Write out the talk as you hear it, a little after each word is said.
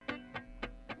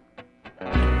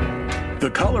The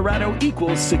Colorado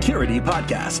Equals Security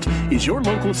Podcast is your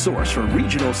local source for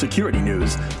regional security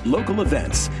news, local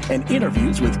events, and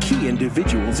interviews with key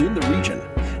individuals in the region.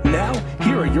 Now,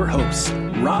 here are your hosts,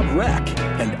 Rob Reck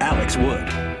and Alex Wood.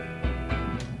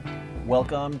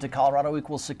 Welcome to Colorado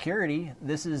Equals Security.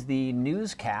 This is the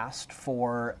newscast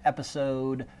for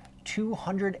episode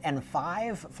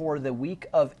 205 for the week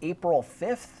of April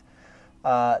 5th.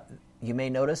 You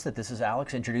may notice that this is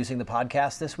Alex introducing the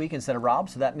podcast this week instead of Rob,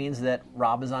 so that means that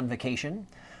Rob is on vacation.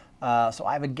 So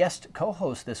I have a guest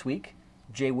co-host this week,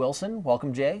 Jay Wilson.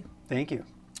 Welcome, Jay. Thank you.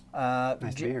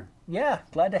 Nice to be here. Yeah,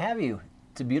 glad to have you.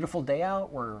 It's a beautiful day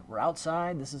out. We're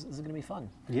outside. This is going to be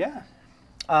fun. Yeah.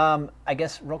 I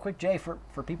guess real quick, Jay, for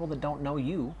people that don't know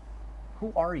you,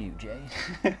 who are you, Jay?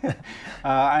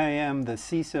 I am the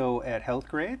CISO at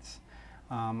Healthgrades.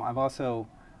 I've also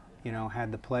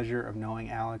had the pleasure of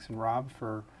knowing Alex and Rob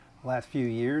for the last few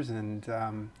years, and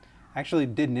actually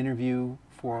did an interview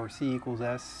for C equals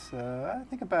S, I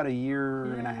think about a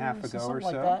year and a half ago or so.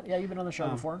 Like that. Yeah, you've been on the show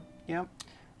before. Yeah.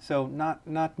 So not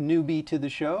newbie to the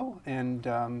show, and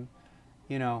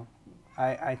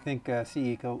I think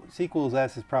C equals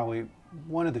S is probably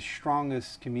one of the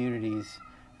strongest communities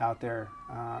out there.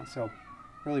 So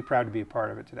really proud to be a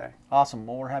part of it today. Awesome.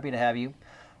 Well, we're happy to have you.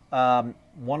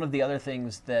 One of the other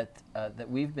things that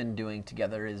we've been doing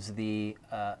together is the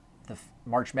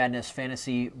March Madness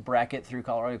fantasy bracket through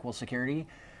Colorado Equals Security,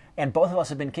 and both of us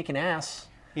have been kicking ass.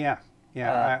 Yeah.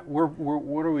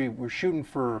 We're shooting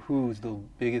for who's the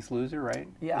biggest loser, right?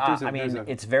 Yeah,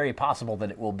 it's very possible that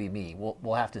it will be me.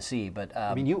 We'll have to see, but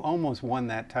you almost won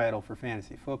that title for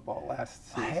fantasy football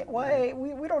last season.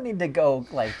 We don't need to go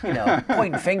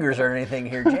pointing fingers or anything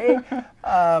here, Jay.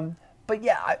 But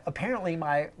yeah, apparently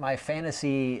my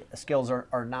fantasy skills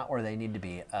are not where they need to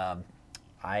be.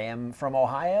 I am from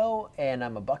Ohio, and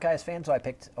I'm a Buckeyes fan, so I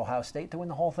picked Ohio State to win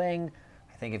the whole thing.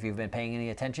 I think if you've been paying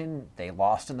any attention, they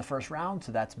lost in the first round,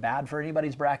 so that's bad for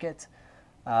anybody's bracket.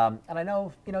 And I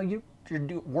know,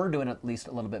 we're doing at least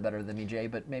a little bit better than me, Jay,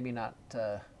 but maybe not.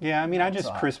 I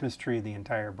just Christmas tree the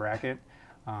entire bracket.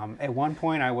 At one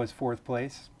point, I was fourth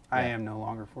place. Yeah. I am no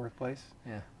longer fourth place.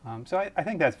 Yeah. So I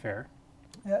think that's fair.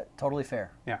 Yeah, totally fair.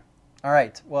 Yeah. All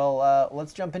right. Well,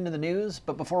 let's jump into the news.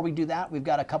 But before we do that, we've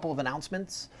got a couple of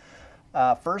announcements.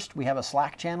 First, we have a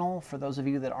Slack channel. For those of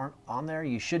you that aren't on there,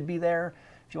 you should be there.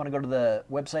 If you want to go to the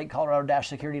website,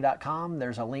 colorado-security.com,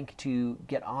 there's a link to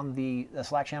get on the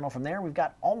Slack channel from there. We've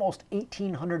got almost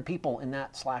 1,800 people in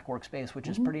that Slack workspace, which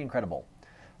is pretty incredible.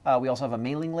 We also have a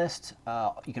mailing list.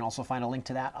 You can also find a link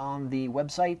to that on the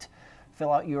website.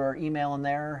 Fill out your email in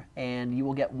there, and you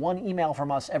will get one email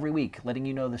from us every week letting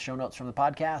you know the show notes from the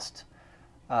podcast.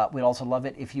 We'd also love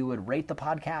it if you would rate the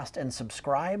podcast and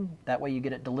subscribe. That way you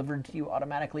get it delivered to you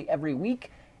automatically every week,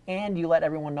 and you let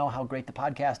everyone know how great the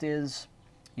podcast is.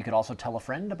 You could also tell a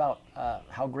friend about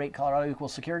how great Colorado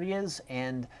Equals Security is,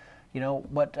 and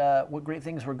what great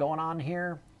things were going on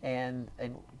here, and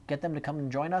get them to come and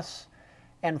join us.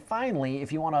 And finally,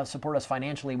 if you want to support us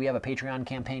financially, we have a Patreon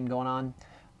campaign going on.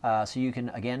 So you can,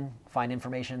 again, find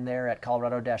information there at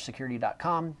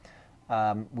colorado-security.com.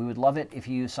 We would love it if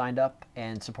you signed up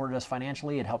and supported us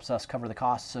financially. It helps us cover the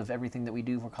costs of everything that we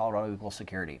do for Colorado Equals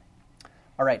Security.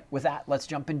 All right, with that, let's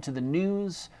jump into the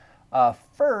news.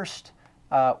 First,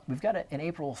 we've got an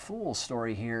April Fool's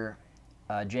story here,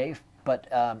 Jay, but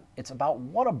it's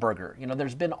about Whataburger.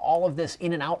 There's been all of this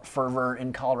In-N-Out fervor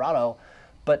in Colorado,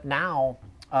 but now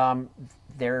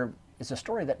there is a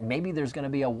story that maybe there's going to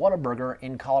be a Whataburger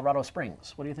in Colorado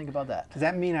Springs. What do you think about that? Does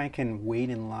that mean I can wait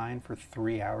in line for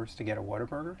 3 hours to get a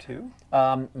Whataburger too?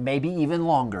 Maybe even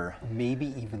longer.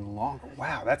 Maybe even longer.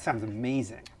 Wow, that sounds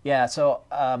amazing. Yeah, so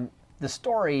the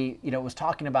story, was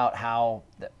talking about how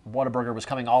Whataburger was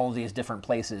coming all of these different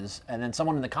places, and then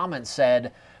someone in the comments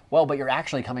said, well, but you're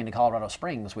actually coming to Colorado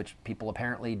Springs, which people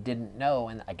apparently didn't know,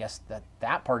 and I guess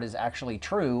that part is actually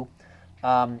true.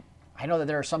 I know that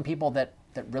there are some people that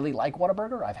really like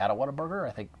Whataburger. I've had a Whataburger.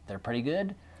 I think they're pretty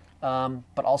good.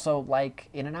 But also like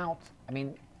In-N-Out. I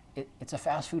mean, it's a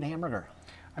fast food hamburger.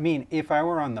 I mean, if I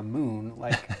were on the moon,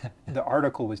 like the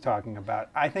article was talking about,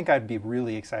 I think I'd be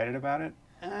really excited about it.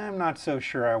 I'm not so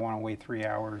sure I want to wait 3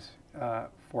 hours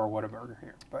for a Whataburger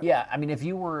here. But yeah, I mean, if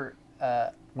you were,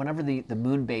 whenever the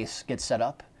moon base gets set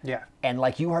up, yeah, and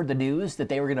like you heard the news that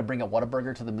they were going to bring a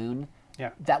Whataburger to the moon, yeah,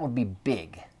 that would be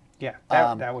big. Yeah,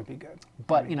 that would be good.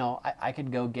 But, I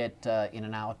could go get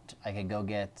In-N-Out. I could go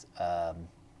get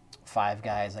Five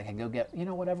Guys. I could go get,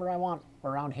 whatever I want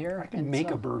around here. I can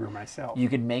make a burger myself. You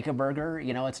could make a burger.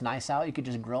 It's nice out. You could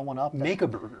just grill one up. Make a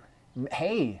burger.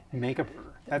 Hey, Make a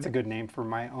Burger. That's a good name for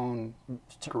my own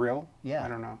grill. yeah. I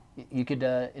don't know. You could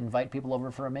invite people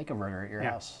over for a Make-A-Burger at your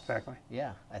house. Exactly.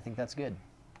 Yeah, I think that's good.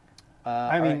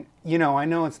 I mean, I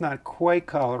know it's not quite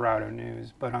Colorado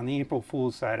news, but on the April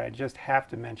Fool's side, I just have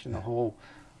to mention the whole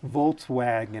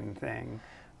Volkswagen thing.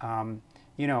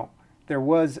 There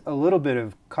was a little bit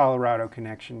of Colorado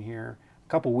connection here. A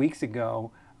couple weeks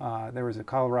ago, there was a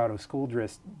Colorado school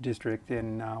district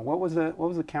in what was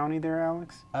the county there,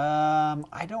 Alex?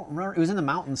 I don't remember. It was in the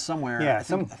mountains somewhere. Yeah, I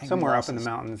think somewhere up in the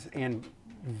mountains. And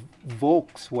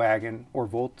Volkswagen,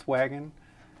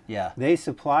 Yeah, they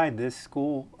supplied this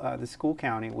school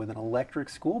county with an electric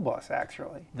school bus,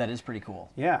 actually. that is pretty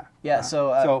cool. Yeah. Yeah,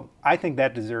 so I think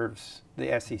that deserves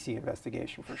the SEC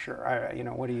investigation for sure.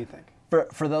 What do you think?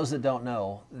 For those that don't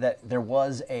know, that there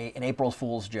was an April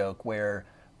Fool's joke where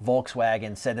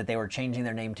Volkswagen said that they were changing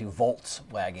their name to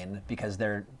Volkswagen because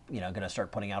they're going to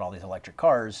start putting out all these electric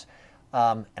cars,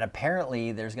 and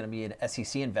apparently there's going to be an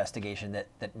SEC investigation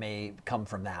that may come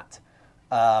from that.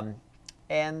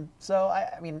 And so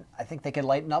I think they could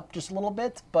lighten up just a little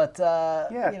bit, but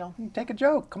take a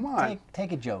joke. Come on,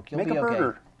 take a joke. You'll make be a okay.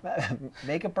 burger.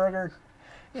 Make a burger.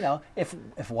 If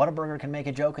Whataburger can make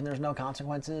a joke and there's no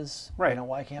consequences, right?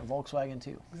 Why can't Volkswagen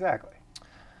too? Exactly.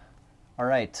 All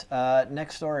right.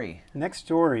 Next story.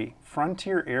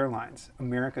 Frontier Airlines,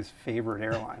 America's favorite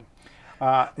airline.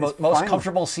 Most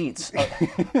comfortable seats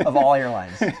of all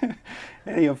airlines.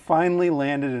 They have finally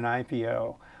landed an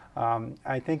IPO.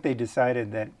 I think they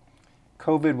decided that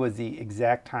COVID was the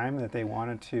exact time that they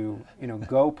wanted to,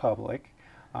 go public.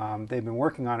 They've been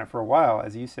working on it for a while,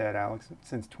 as you said, Alex,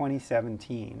 since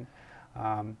 2017.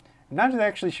 Not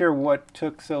actually sure what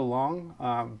took so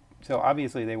long. So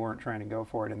obviously they weren't trying to go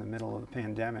for it in the middle of the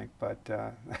pandemic, but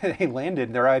they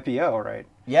landed their IPO, right?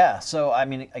 Yeah. So I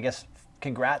guess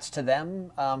congrats to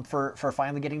them for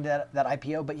finally getting that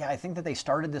IPO. But yeah, I think that they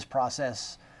started this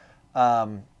process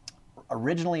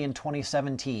originally in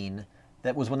 2017.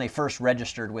 That was when they first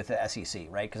registered with the SEC,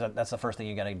 right? Because that's the first thing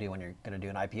you got to do when you're going to do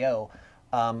an IPO.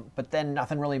 But then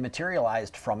nothing really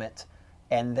materialized from it,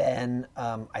 and then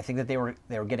I think that they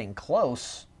were getting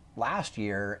close last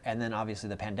year, and then obviously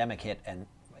the pandemic hit, and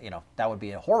that would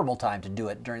be a horrible time to do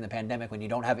it during the pandemic when you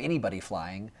don't have anybody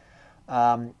flying.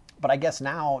 But I guess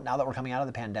now that we're coming out of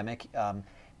the pandemic,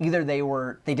 either they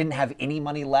didn't have any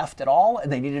money left at all,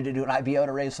 and they needed to do an IPO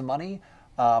to raise some money,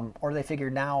 or they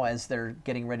figured now as they're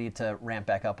getting ready to ramp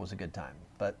back up was a good time.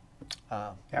 But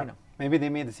maybe they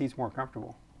made the seats more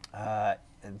comfortable.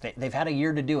 They've had a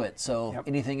year to do it, so Yep.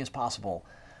 anything is possible.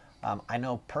 I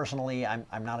know personally,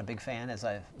 I'm not a big fan, as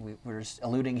we were just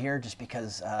alluding here, just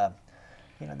because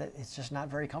it's just not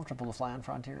very comfortable to fly on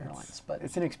Frontier Airlines. But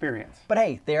it's an experience. But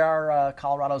hey, they are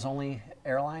Colorado's only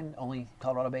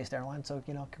Colorado-based airline, so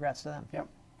congrats to them. Yep,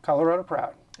 Colorado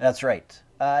proud. That's right.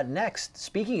 Next,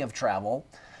 speaking of travel,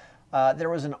 there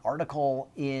was an article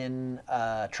in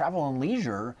Travel and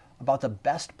Leisure about the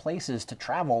best places to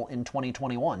travel in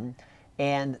 2021.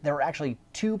 And there were actually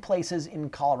 2 places in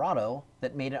Colorado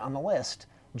that made it on the list.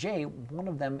 Jay, one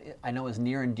of them I know is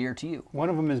near and dear to you. One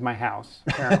of them is my house,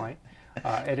 apparently.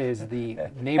 It is the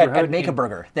neighborhood. At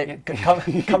Make-A-Burger.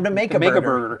 Come to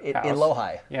Make-A-Burger in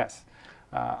Lohi. Yes.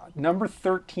 Number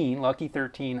 13, lucky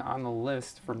 13 on the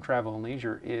list from Travel and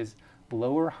Leisure is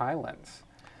Lower Highlands.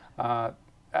 I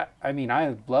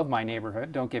love my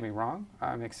neighborhood, don't get me wrong.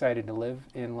 I'm excited to live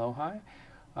in Lohi.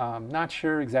 Not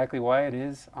sure exactly why it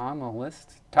is on the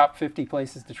list. Top 50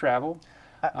 places to travel.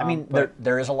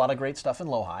 There is a lot of great stuff in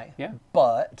Lohi. Yeah.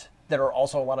 But there are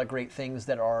also a lot of great things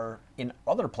that are in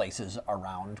other places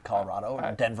around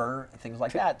Colorado, Denver, things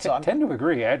like that. So I tend to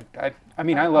agree. I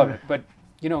love it. But,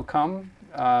 come,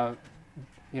 have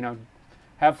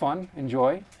fun,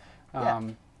 enjoy.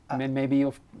 Maybe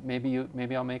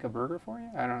I'll make a burger for you.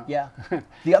 I don't know. Yeah.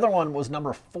 The other one was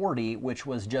number 40, which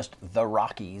was just the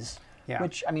Rockies. Yeah.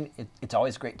 Which, it's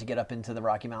always great to get up into the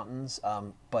Rocky Mountains,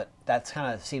 but that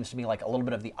kind of seems to me like a little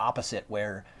bit of the opposite,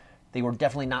 where they were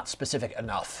definitely not specific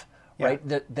enough, right?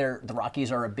 The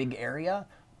Rockies are a big area.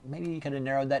 Maybe you could have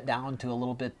narrowed that down to a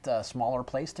little bit smaller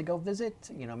place to go visit,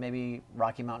 maybe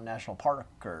Rocky Mountain National Park,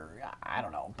 or I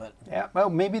don't know. But yeah, well,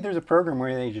 maybe there's a program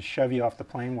where they just shove you off the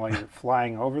plane while you're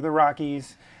flying over the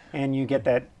Rockies, and you get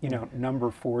that, number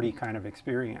 40 kind of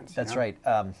experience. That's right.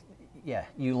 Yeah,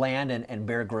 you land and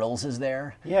Bear Grylls is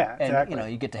there. Yeah, exactly.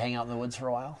 And you get to hang out in the woods for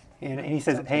a while. And he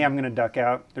says, "Hey, I'm going to duck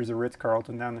out. There's a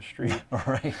Ritz-Carlton down the street."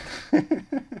 Right.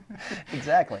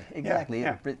 Exactly.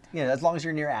 Yeah. But, as long as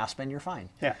you're near Aspen, you're fine.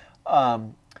 Yeah.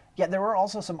 There were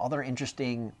also some other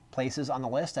interesting places on the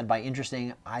list, and by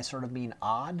interesting, I sort of mean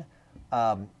odd.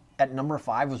 At number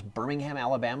 5 was Birmingham,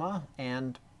 Alabama,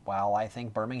 and while I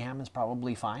think Birmingham is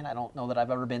probably fine, I don't know that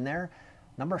I've ever been there.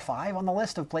 Number 5 on the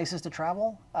list of places to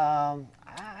travel.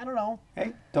 I don't know.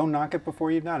 Hey, don't knock it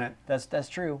before you've done it. That's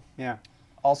true. Yeah.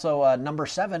 Also, number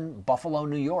 7, Buffalo,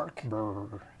 New York.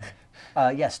 Brr.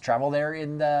 Yes, travel there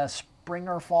in the spring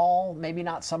or fall, maybe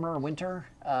not summer or winter.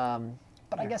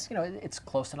 But I guess, it's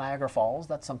close to Niagara Falls.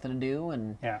 That's something to do.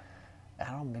 And Yeah.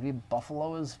 I don't know, maybe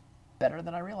Buffalo is better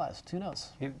than I realized. Who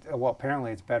knows? Well,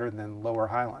 apparently it's better than Lower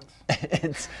Highlands.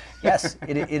 Yes,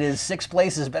 it is 6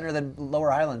 places better than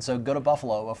Lower Highlands. So go to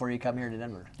Buffalo before you come here to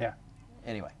Denver. Yeah.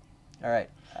 Anyway, all right.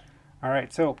 All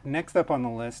right, so next up on the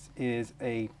list is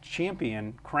a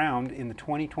champion crowned in the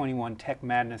 2021 Tech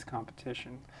Madness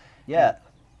competition. Yeah.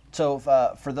 So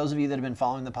for those of you that have been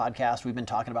following the podcast, we've been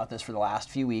talking about this for the last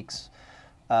few weeks.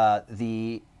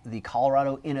 The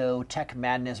Colorado Inno Tech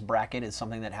Madness bracket is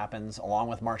something that happens along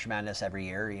with March Madness every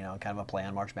year, kind of a play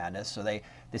on March Madness. So they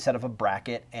set up a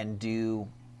bracket and do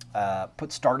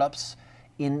put startups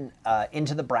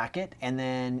into the bracket, and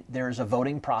then there's a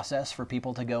voting process for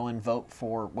people to go and vote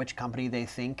for which company they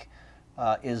think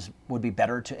would be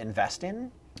better to invest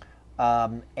in.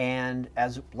 And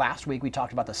as last week we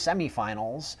talked about the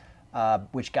semifinals,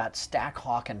 which got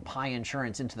Stackhawk and Pi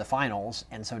Insurance into the finals,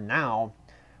 and so now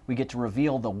we get to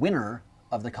reveal the winner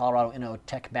of the Colorado Inno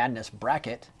Tech Madness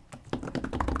bracket.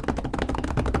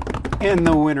 And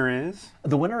the winner is?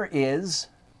 The winner is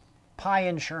Pi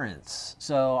Insurance.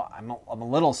 So I'm a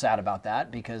little sad about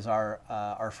that because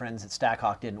our friends at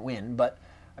Stackhawk didn't win, but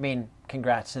I mean,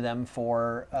 congrats to them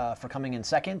for coming in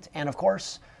second. And of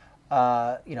course,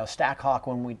 Stackhawk,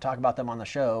 when we talk about them on the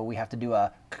show, we have to do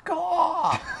a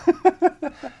caw.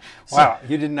 Wow,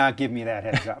 you did not give me that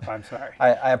heads up. I'm sorry.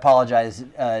 I apologize,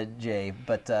 Jay,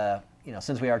 but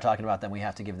since we are talking about them, we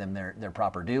have to give them their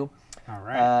proper due. All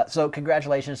right. So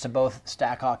congratulations to both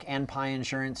Stackhawk and Pi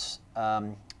Insurance,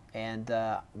 and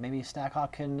maybe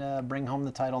Stackhawk can bring home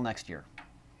the title next year.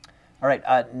 All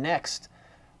right, next,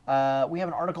 we have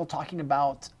an article talking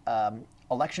about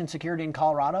election security in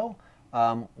Colorado,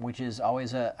 which is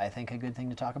always, I think, a good thing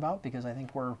to talk about because I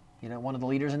think we're one of the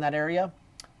leaders in that area.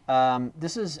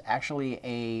 This is actually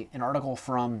an article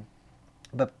from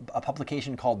a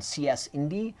publication called CS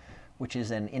Indy, which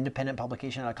is an independent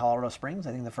publication out of Colorado Springs.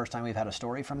 I think the first time we've had a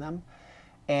story from them.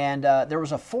 And there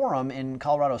was a forum in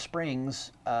Colorado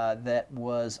Springs that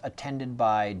was attended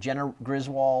by Jenna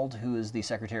Griswold, who is the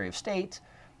Secretary of State,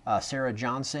 Sarah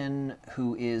Johnson,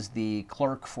 who is the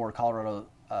clerk for Colorado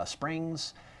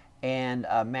Springs, and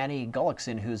Maddie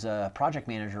Gullickson, who's a project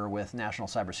manager with National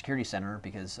Cybersecurity Center,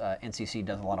 because NCC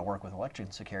does a lot of work with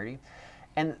election security.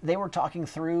 And they were talking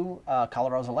through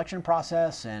Colorado's election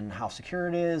process and how secure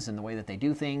it is and the way that they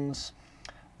do things.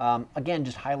 Again,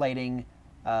 just highlighting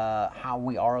how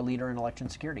we are a leader in election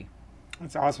security.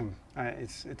 That's awesome.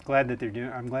 It's glad that they're doing.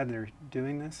 I'm glad they're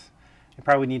doing this. They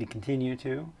probably need to continue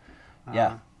to.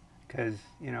 Yeah. Because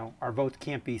our votes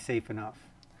can't be safe enough.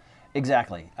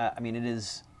 Exactly. I mean, it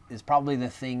is probably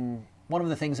one of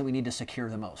the things that we need to secure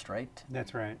the most, right?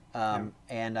 That's right.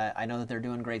 And I know that they're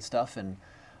doing great stuff, and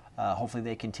hopefully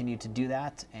they continue to do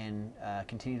that and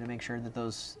continue to make sure that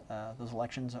those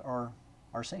elections are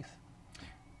safe.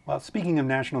 Well, speaking of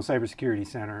National Cybersecurity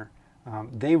Center,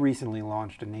 they recently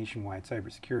launched a nationwide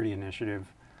cybersecurity initiative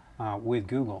with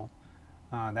Google.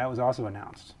 That was also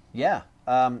announced. Yeah.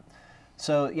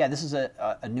 This is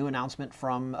a new announcement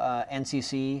from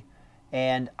NCC.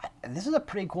 And this is a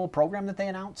pretty cool program that they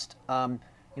announced.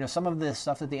 Some of the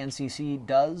stuff that the NCC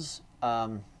does,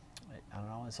 I don't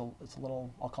know, it's a little,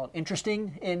 I'll call it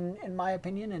interesting in my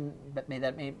opinion, and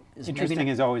interesting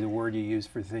is always a word you use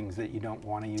for things that you don't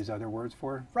want to use other words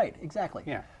for. Right, exactly.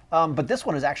 Yeah. But this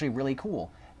one is actually really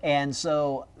cool, and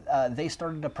so they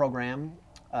started a program,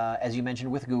 as you mentioned,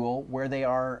 with Google, where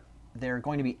they're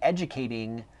going to be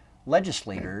educating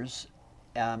legislators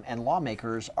and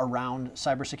lawmakers around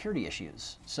cybersecurity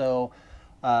issues. So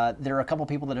there are a couple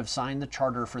people that have signed the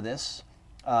charter for this,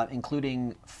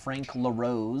 including Frank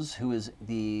LaRose, who is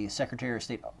the Secretary of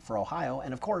State for Ohio,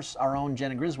 and of course our own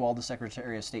Jenna Griswold, the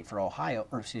Secretary of State for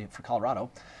for Colorado.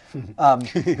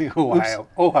 Ohio.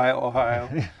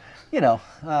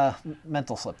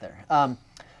 Mental slip there.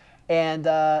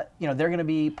 They're going to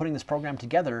be putting this program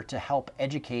together to help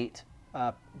educate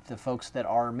the folks that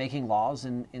are making laws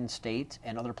in state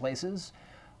and other places,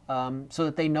 so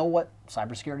that they know what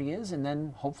cybersecurity is, and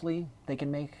then hopefully they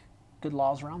can make good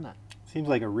laws around that. Seems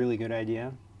like a really good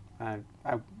idea.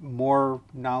 More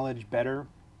knowledge, better.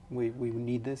 We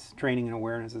need this. Training and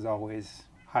awareness is always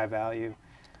high value.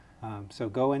 So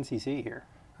go NCC here.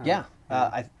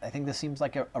 I think this seems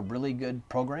like a really good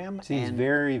program. Seems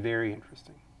very, very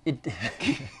interesting. It,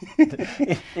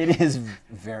 it is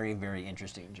very, very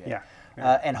interesting, Jay.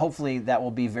 Yeah. And hopefully that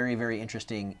will be very, very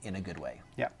interesting in a good way.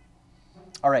 Yeah.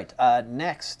 All right.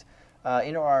 Next,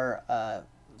 into our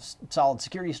solid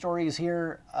security stories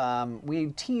here. We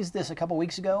teased this a couple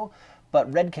weeks ago,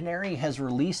 but Red Canary has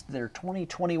released their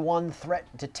 2021 threat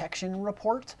detection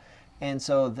report. And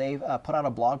so they've put out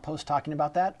a blog post talking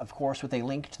about that, of course, with a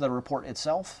link to the report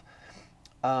itself.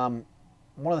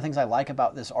 One of the things I like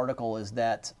about this article is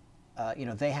that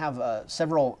they have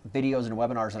several videos and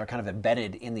webinars that are kind of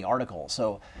embedded in the article.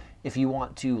 So if you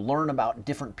want to learn about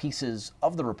different pieces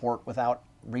of the report without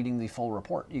reading the full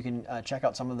report, you can check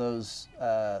out some of those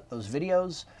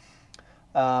videos.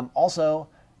 Also,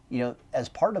 as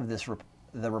part of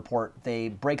the report, they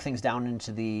break things down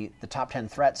into the top 10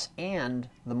 threats and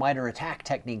the MITRE attack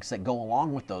techniques that go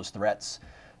along with those threats.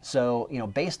 So,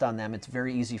 based on them, it's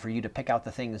very easy for you to pick out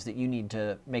the things that you need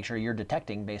to make sure you're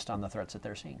detecting based on the threats that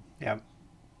they're seeing. Yeah.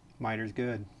 MITRE's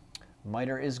good.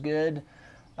 MITRE is good.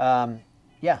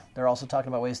 They're also talking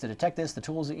about ways to detect this, the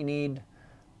tools that you need,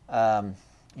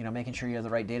 making sure you have the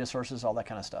right data sources, all that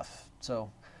kind of stuff. So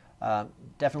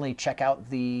definitely check out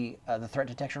the threat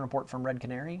detection report from Red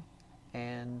Canary.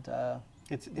 And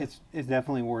it's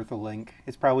definitely worth a link.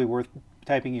 It's probably worth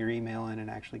typing your email in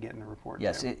and actually getting the report.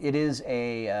 Yes, it is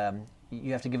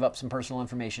you have to give up some personal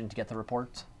information to get the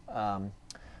report. But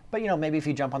maybe if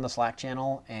you jump on the Slack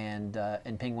channel and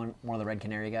ping one of the Red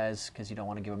Canary guys because you don't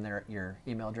want to give them your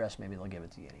email address, maybe they'll give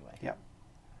it to you anyway. Yep.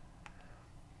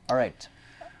 All right.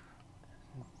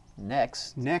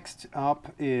 Next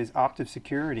up is Optiv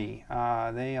Security.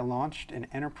 They launched an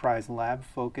enterprise lab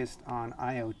focused on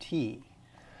IoT.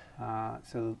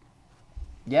 So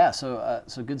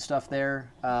good stuff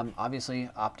there. Obviously,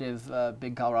 Optiv,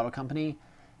 big Colorado company.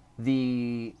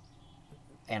 And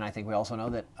I think we also know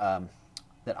that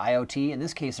that IoT, in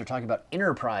this case, they're talking about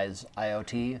enterprise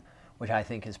IoT, which I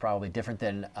think is probably different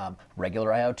than regular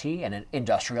IoT and an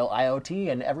industrial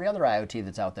IoT and every other IoT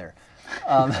that's out there.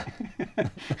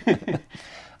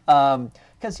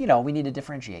 Because we need to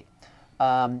differentiate.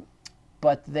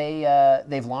 But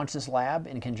they've launched this lab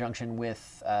in conjunction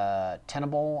with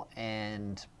Tenable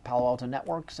and Palo Alto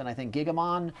Networks and I think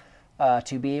Gigamon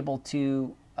to be able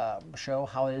to show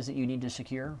how it is that you need to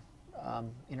secure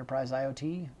enterprise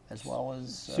IoT as well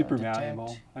as super detect.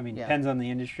 valuable. I mean, depends on the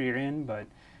industry you're in, but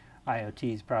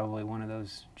IoT is probably one of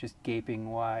those just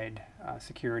gaping wide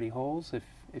security holes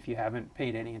if you haven't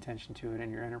paid any attention to it in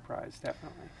your enterprise,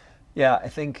 definitely. Yeah, I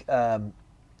think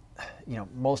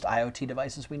most IoT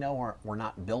devices we know were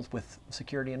not built with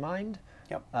security in mind.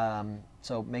 Yep.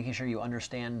 So making sure you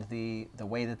understand the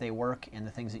way that they work and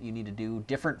the things that you need to do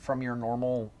different from your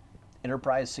normal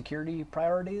enterprise security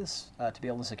priorities to be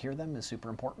able to secure them is super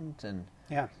important. And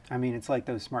yeah, I mean, it's like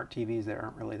those smart TVs that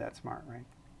aren't really that smart, right?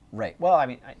 Right. Well, I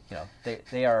mean,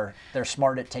 they're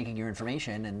smart at taking your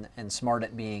information and smart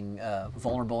at being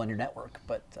vulnerable in your network.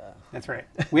 But that's right.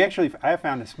 I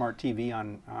found a smart TV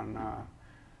on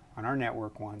our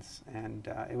network once, and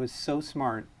it was so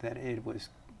smart that it was,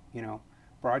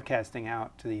 broadcasting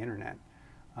out to the internet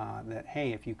that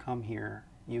hey, if you come here,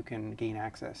 you can gain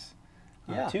access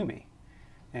to me,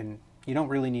 and you don't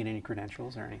really need any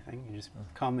credentials or anything. You just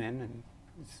come in and.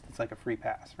 It's like a free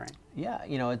pass, right? Yeah,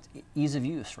 it's ease of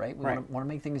use, right? We want to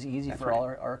make things easy for all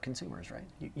our consumers, right?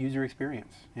 User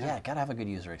experience. Yeah, got to have a good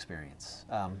user experience.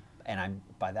 And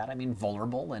by that I mean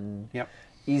vulnerable and yep.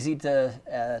 easy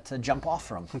to jump off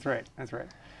from. That's right.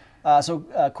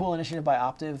 So cool initiative by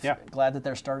Optiv. Yeah. Glad that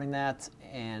they're starting that,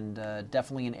 and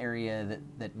definitely an area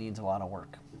that needs a lot of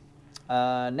work.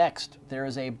 Next, there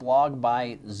is a blog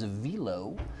by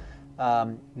Zvelo.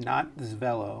 Not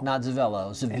Zvelo. Not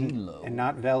Zvelo, Zvelo. And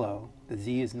not Velo. The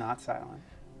Z is not silent.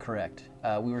 Correct.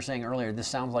 We were saying earlier, this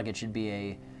sounds like it should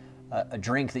be a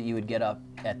drink that you would get up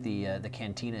at the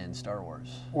cantina in Star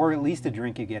Wars. Or at least a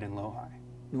drink you get in Lohi.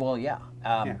 Well, yeah.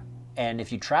 And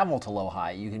if you travel to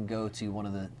Lohi, you can go to one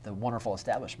of the wonderful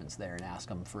establishments there and ask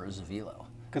them for a Zvelo.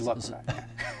 Good luck with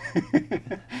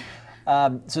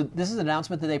that. So this is an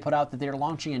announcement that they put out that they're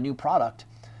launching a new product.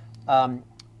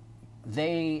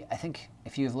 I think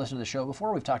if you've listened to the show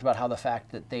before, we've talked about how the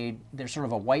fact that they're sort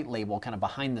of a white label, kind of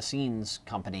behind the scenes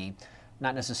company,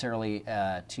 not necessarily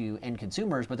to end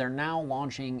consumers, but they're now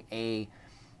launching a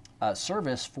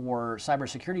service for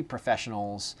cybersecurity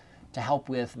professionals to help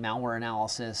with malware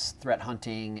analysis, threat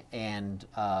hunting, and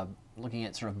looking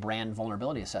at sort of brand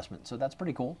vulnerability assessment. So that's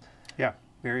pretty cool. Yeah,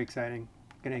 very exciting.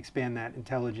 Going to expand that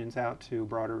intelligence out to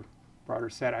broader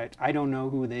set. I don't know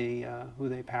who they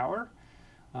power.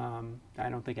 I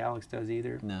don't think Alex does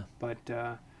either. No. But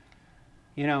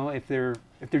you know, if they're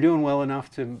doing well enough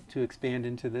to expand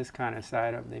into this kind of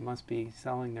side of, they must be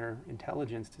selling their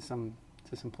intelligence to some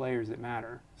players that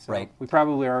matter. So Right. we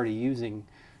probably are already using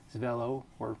Zvelo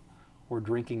or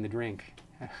drinking the drink.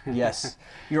 Yes,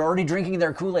 you're already drinking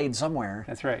their Kool-Aid somewhere.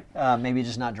 That's right. Maybe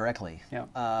just not directly. Yeah.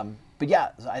 But yeah,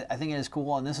 I think it is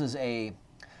cool, and this is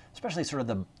especially sort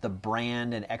of the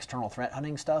brand and external threat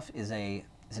hunting stuff is an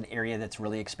area that's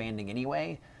really expanding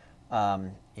anyway.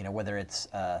 You know, whether it's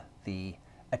the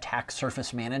attack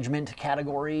surface management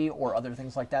category or other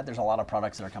things like that. There's a lot of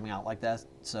products that are coming out like that.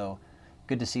 So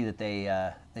good to see that they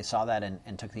saw that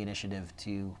and took the initiative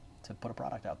to put a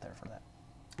product out there for that.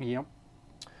 Yep.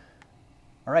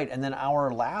 All right, and then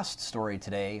our last story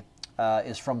today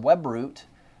is from Webroot,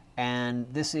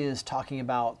 and this is talking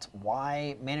about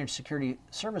why managed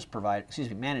service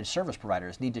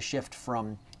providers need to shift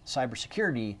from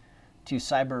cybersecurity to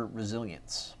cyber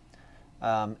resilience.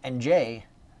 And Jay,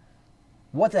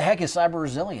 what the heck is cyber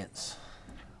resilience?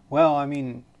 Well, I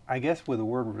mean, I guess with a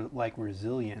word like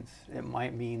resilience, it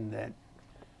might mean that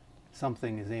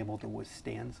something is able to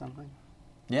withstand something.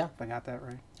 Yeah, If I got that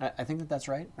right. I think that's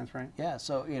right. That's right. Yeah,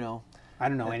 so, you know, I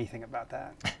don't know anything about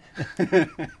that.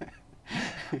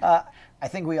 I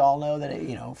think we all know that,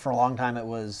 you know, for a long time it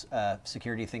was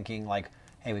security thinking like,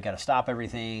 hey, we got to stop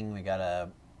everything. We got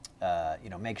to, you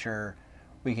know, make sure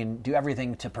we can do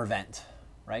everything to prevent,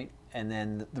 right? And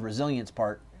then the resilience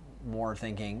part, more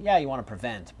thinking, yeah, you want to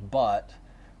prevent, but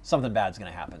something bad's going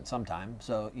to happen sometime.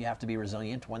 So you have to be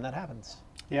resilient when that happens.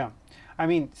 Yeah. I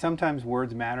mean, sometimes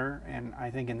words matter, and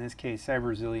I think in this case, cyber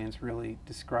resilience really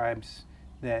describes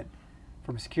that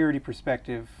from a security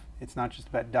perspective, it's not just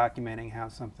about documenting how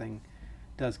something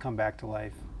does come back to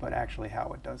life, but actually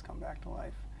how it does come back to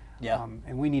life. Yeah.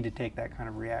 And we need to take that kind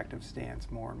of reactive stance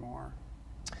more and more.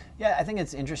 Yeah, I think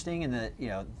it's interesting in that, you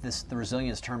know, the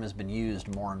resilience term has been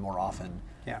used more and more often.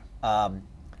 Yeah.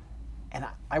 And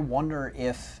I wonder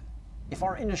if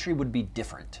our industry would be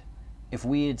different if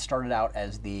we had started out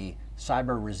as the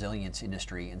cyber resilience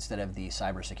industry instead of the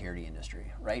cybersecurity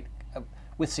industry, right?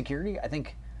 With security, I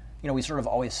think, you know, we sort of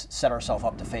always set ourselves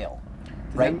up to fail,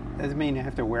 right? Does it mean you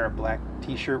have to wear a black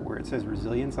T-shirt where it says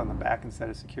resilience on the back instead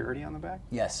of security on the back?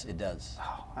 Yes, it does.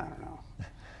 Oh, I don't know.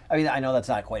 I mean, I know that's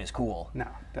not quite as cool. No,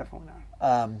 definitely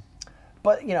not.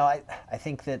 But, you know, I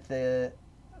think that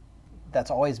that's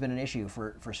always been an issue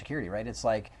for security, right? It's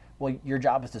like, well, your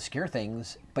job is to secure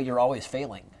things, but you're always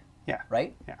failing. Yeah.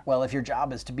 Right? Yeah. Well, if your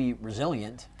job is to be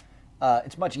resilient,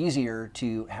 it's much easier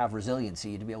to have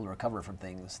resiliency to be able to recover from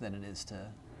things than it is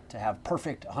to have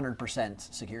perfect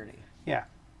 100% security. Yeah.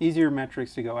 Easier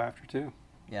metrics to go after too.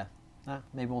 Yeah.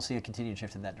 Maybe we'll see a continued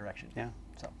shift in that direction. Yeah.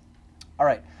 So, all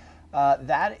right.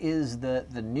 That is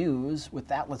the news. With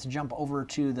that, let's jump over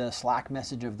to the Slack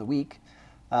message of the week.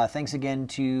 Thanks again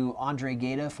to Andre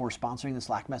Gaeta for sponsoring the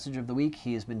Slack message of the week.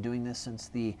 He has been doing this since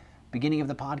the beginning of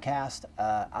the podcast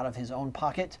out of his own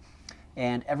pocket.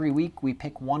 And every week we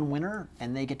pick one winner,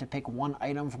 and they get to pick one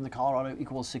item from the Colorado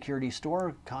Equals Security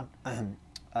store,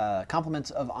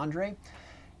 compliments of Andre.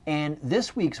 And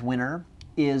this week's winner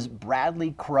is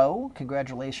Bradley Crow.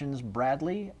 Congratulations,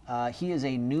 Bradley. He is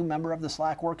a new member of the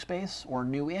Slack workspace, or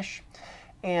new-ish.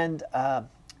 And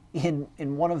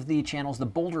in one of the channels, the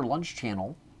Boulder Lunch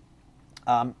channel,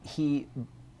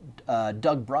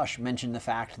 Doug Brush mentioned the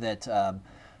fact that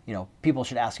you know, people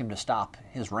should ask him to stop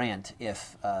his rant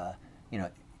if, you know,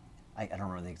 I don't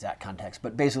remember the exact context,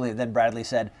 but basically then Bradley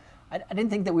said, I didn't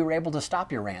think that we were able to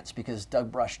stop your rants because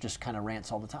Doug Brush just kind of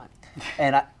rants all the time.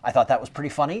 And I thought that was pretty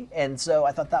funny, and so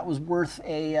I thought that was worth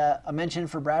a mention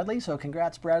for Bradley, so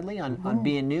congrats, Bradley, on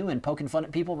being new and poking fun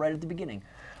at people right at the beginning.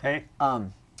 Hey.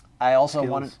 I also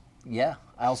Skills.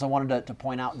 wanted to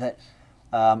point out that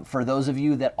for those of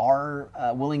you that are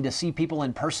willing to see people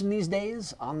in person these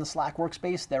days on the Slack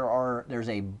workspace, there's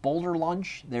a Boulder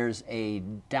lunch, there's a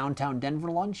downtown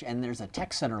Denver lunch, and there's a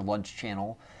Tech Center lunch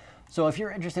channel. So if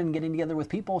you're interested in getting together with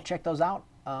people, check those out.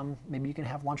 Maybe you can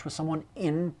have lunch with someone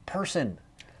in person.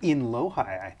 In Lohi,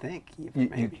 I think. Even,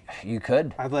 maybe. You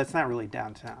could. That's not really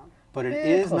downtown, but it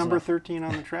Yeah, is close number enough. 13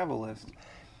 on the travel list.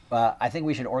 I think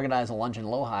we should organize a lunch in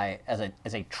Lohi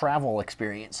as a travel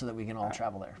experience so that we can all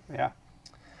travel there. Yeah.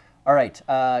 All right.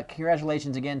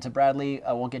 Congratulations again to Bradley.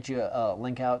 We'll get you a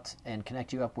link out and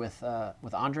connect you up with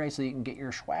Andre so you can get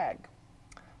your swag.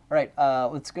 All right.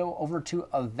 Let's go over to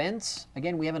events.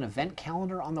 Again, we have an event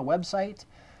calendar on the website,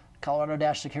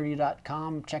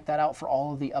 colorado-security.com. Check that out for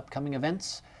all of the upcoming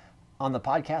events. On the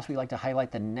podcast, we like to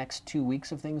highlight the next 2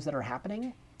 weeks of things that are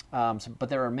happening. But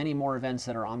there are many more events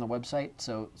that are on the website,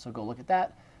 so go look at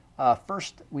that.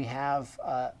 First, we have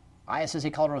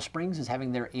ISSA Colorado Springs is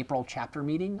having their April chapter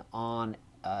meeting on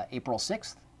April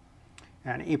 6th.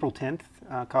 And April 10th,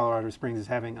 Colorado Springs is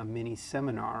having a mini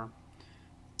seminar.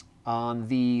 On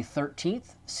the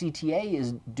 13th, CTA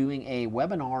is doing a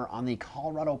webinar on the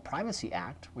Colorado Privacy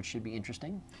Act, which should be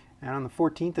interesting. And on the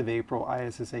 14th of April,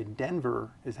 ISSA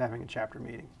Denver is having a chapter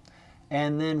meeting.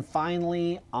 And then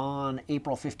finally, on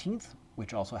April 15th,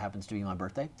 which also happens to be my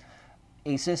birthday,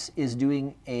 ASIS is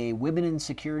doing a Women in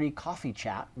Security coffee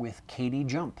chat with Katie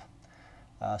Jump.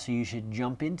 So you should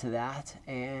jump into that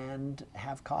and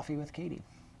have coffee with Katie.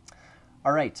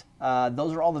 All right,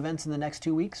 those are all the events in the next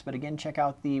 2 weeks, but again, check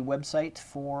out the website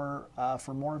for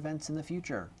more events in the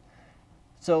future.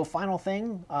 So final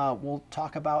thing, we'll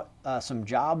talk about some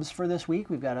jobs for this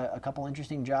week. We've got a couple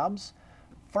interesting jobs.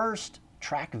 First,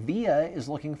 TrackVia is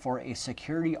looking for a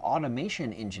security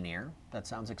automation engineer. That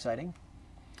sounds exciting.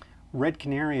 Red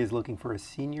Canary is looking for a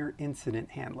senior incident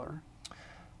handler.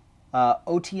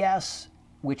 OTS,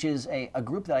 which is a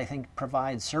group that I think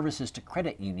provides services to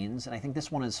credit unions, and I think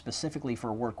this one is specifically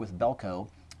for work with Belco,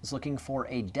 is looking for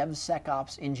a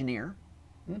DevSecOps engineer.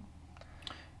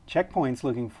 Checkpoint's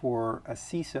looking for a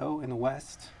CISO in the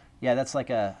West. Yeah, that's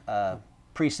like a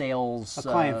pre-sales, a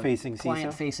client-facing CISO.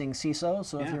 Client-facing CISO.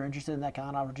 So if you're interested in that kind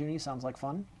of opportunity, sounds like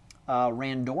fun.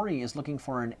 Randori is looking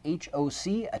for an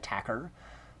HOC attacker.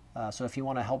 So if you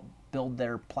want to help build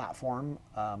their platform,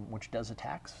 which does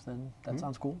attacks, then that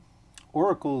sounds cool.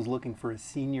 Oracle is looking for a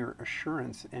senior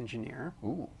assurance engineer.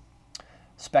 Ooh.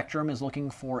 Spectrum is looking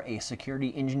for a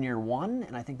security engineer 1,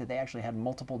 and I think that they actually had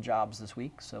multiple jobs this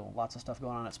week, so lots of stuff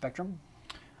going on at Spectrum.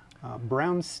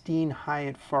 Brownstein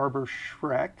Hyatt Farber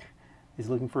Schreck is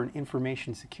looking for an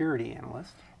information security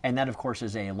analyst. And that, of course,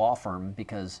 is a law firm,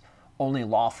 because only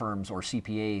law firms or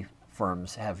CPA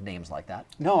firms have names like that.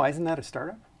 No, isn't that a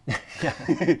startup?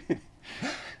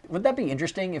 Would that be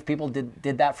interesting if people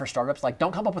did that for startups? Like,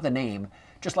 don't come up with a name,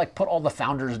 just like put all the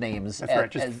founders' names. That's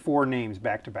right, just 4 names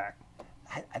back to back.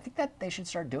 I think that they should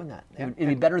start doing that. Yeah. It'd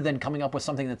be better than coming up with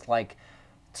something that's like,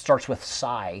 starts with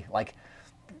Psi, like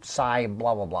Psi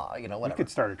blah, blah, blah, whatever. We could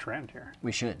start a trend here.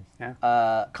 We should.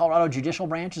 Yeah. Colorado Judicial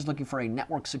Branch is looking for a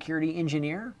network security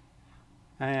engineer.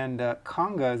 And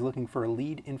Conga is looking for a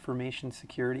lead information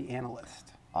security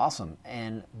analyst. Awesome.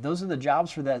 And those are the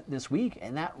jobs for this week,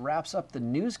 and that wraps up the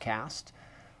newscast.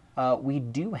 We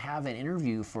do have an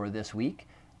interview for this week.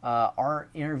 Our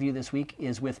interview this week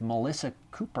is with Melissa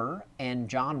Cooper and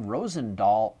John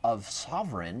Rosendahl of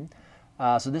Sovereign.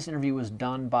 So this interview was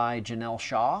done by Janelle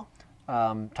Shaw,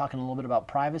 talking a little bit about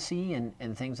privacy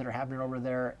and things that are happening over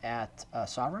there at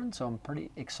Sovereign. So I'm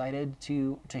pretty excited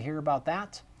to hear about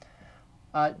that.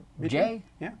 Jay?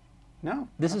 Yeah. No.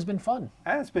 This has been fun.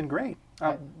 It's been great.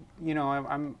 I'm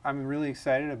really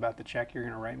excited about the check you're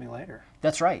going to write me later.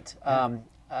 That's right. Yeah.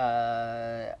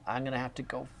 I'm going to have to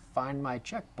go find my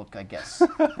checkbook, I guess.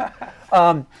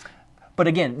 But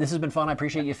again, this has been fun. I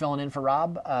appreciate you filling in for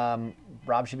Rob.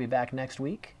 Rob should be back next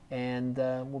week, and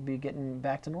we'll be getting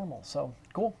back to normal. So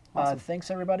cool. Awesome.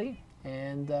 Thanks, everybody,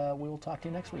 and we will talk to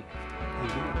you next week.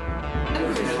 Thank you.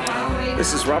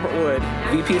 This is Robert Wood,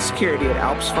 VP of Security at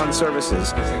Alps Fund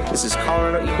Services. This is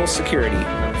Colorado Equals Security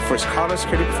for Colorado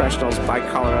Security Professionals by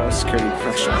Colorado Security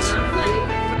Professionals.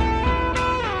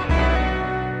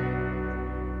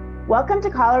 Welcome to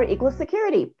Colorado Equals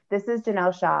Security. This is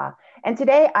Janelle Shaw, and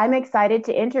today I'm excited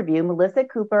to interview Melissa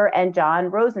Cooper and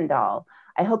John Rosendahl.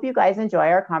 I hope you guys enjoy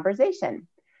our conversation.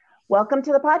 Welcome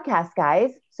to the podcast,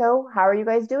 guys. So how are you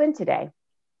guys doing today?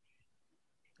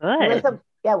 Good. Melissa,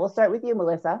 yeah, we'll start with you,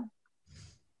 Melissa.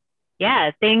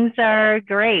 Yeah, things are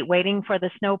great. Waiting for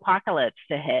the snowpocalypse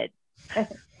to hit.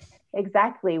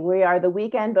 Exactly. We are the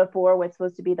weekend before what's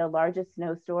supposed to be the largest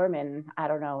snowstorm, and I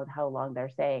don't know how long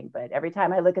they're saying, but every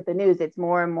time I look at the news, it's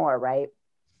more and more, right?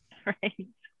 Right.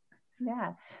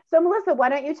 Yeah. So Melissa, why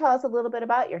don't you tell us a little bit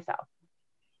about yourself?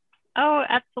 Oh,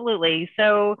 absolutely.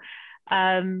 So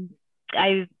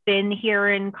I've been here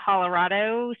in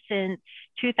Colorado since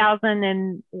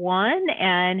 2001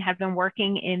 and have been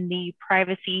working in the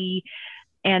privacy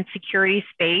and security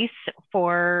space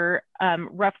for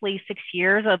roughly 6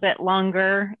 years, a bit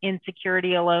longer in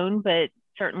security alone, but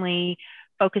certainly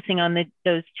focusing on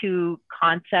those two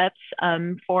concepts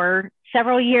for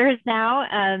several years now.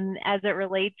 As it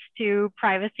relates to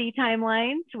privacy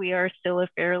timelines, we are still a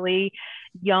fairly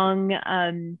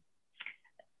young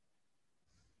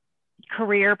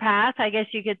career path, I guess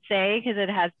you could say, because it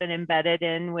has been embedded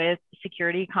in with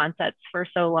security concepts for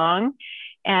so long.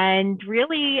 And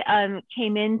really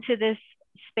came into this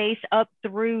space up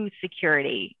through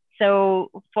security.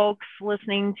 So folks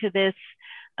listening to this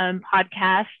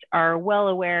podcast are well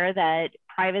aware that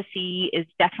privacy is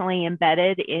definitely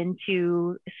embedded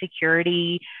into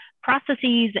security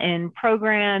processes and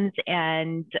programs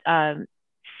and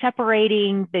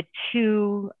separating the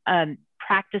two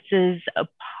practices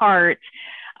apart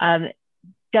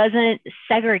doesn't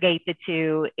segregate the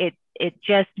two. It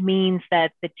just means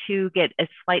that the two get a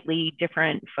slightly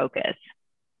different focus.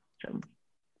 So.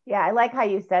 Yeah, I like how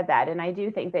you said that. And I do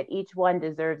think that each one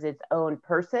deserves its own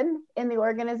person in the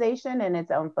organization and its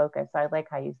own focus. So I like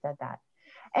how you said that.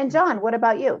 And John, what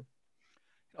about you?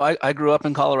 I grew up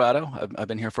in Colorado. I've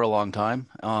been here for a long time.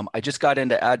 I just got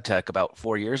into ad tech about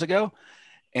 4 years ago.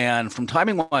 And from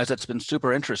timing wise, that's been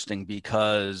super interesting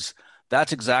because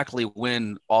that's exactly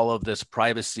when all of this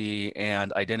privacy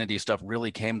and identity stuff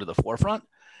really came to the forefront.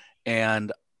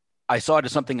 And I saw it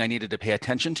as something I needed to pay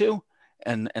attention to.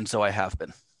 And so I have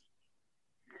been.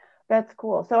 That's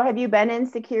cool. So have you been in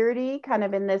security, kind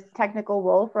of in this technical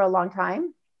role for a long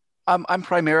time? I'm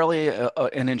primarily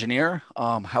an engineer.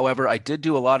 However, I did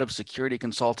do a lot of security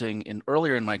consulting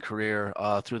earlier in my career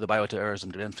through the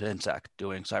Bioterrorism Defense Act,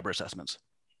 doing cyber assessments.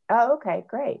 Oh, okay,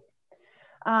 great.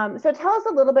 So tell us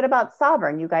a little bit about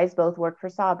Sovereign. You guys both work for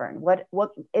Sovereign. What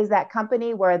is that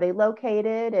company? Where are they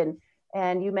located?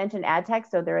 And you mentioned ad tech,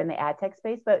 so they're in the ad tech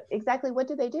space, but exactly what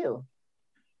do they do?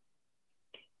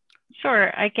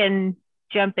 Sure, I can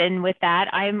jump in with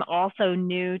that. I'm also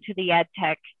new to the ad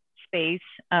tech space.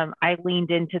 I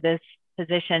leaned into this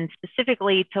position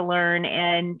specifically to learn,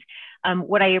 and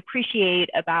what I appreciate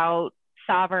about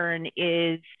Sovereign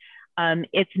is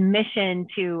its mission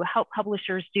to help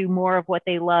publishers do more of what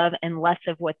they love and less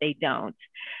of what they don't.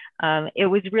 It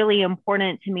was really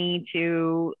important to me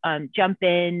to jump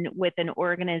in with an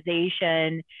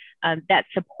organization that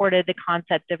supported the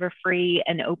concept of a free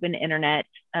and open internet.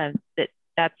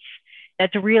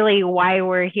 That's really why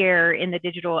we're here in the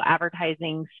digital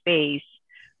advertising space.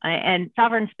 And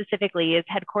Sovereign specifically is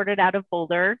headquartered out of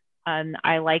Boulder.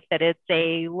 I like that it's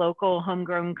a local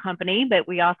homegrown company, but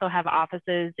we also have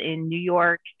offices in New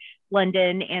York,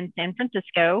 London, and San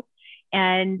Francisco.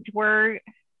 And we're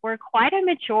quite a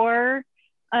mature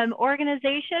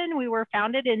organization. We were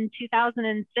founded in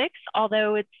 2006,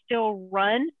 although it's still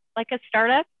run like a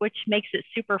startup, which makes it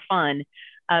super fun.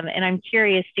 And I'm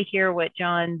curious to hear what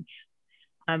John's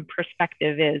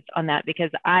perspective is on that,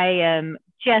 because I am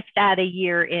just at a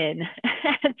year in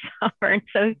at Sovereign,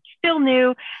 so still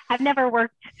new. I've never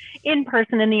worked in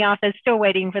person in the office, still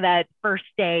waiting for that first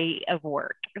day of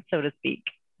work, so to speak.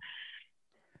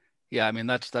 Yeah, I mean,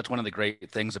 that's one of the great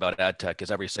things about ad tech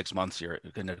is every 6 months you're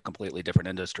in a completely different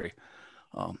industry.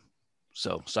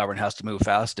 So Sovereign has to move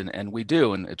fast, and we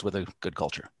do, and it's with a good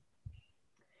culture.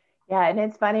 Yeah, and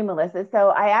it's funny, Melissa. So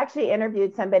I actually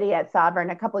interviewed somebody at Sovereign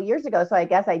a couple of years ago, so I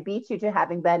guess I beat you to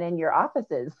having been in your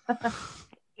offices.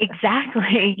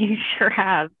 Exactly, you sure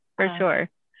have, for sure.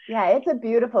 Yeah, it's a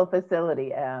beautiful facility.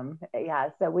 Yeah,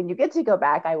 so when you get to go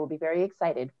back, I will be very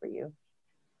excited for you.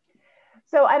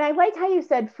 So, and I liked how you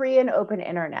said free and open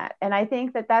internet. And I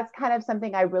think that that's kind of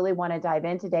something I really want to dive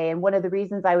in today. And one of the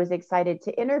reasons I was excited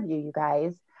to interview you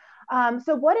guys.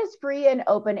 So what does free and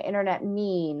open internet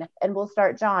mean? And we'll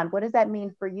start, John, what does that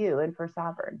mean for you and for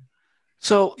Sovereign?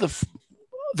 So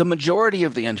the majority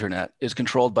of the internet is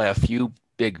controlled by a few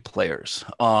big players.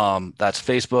 That's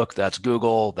Facebook, that's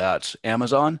Google, that's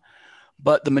Amazon.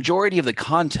 But the majority of the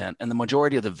content and the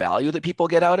majority of the value that people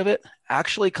get out of it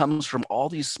actually comes from all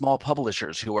these small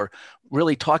publishers who are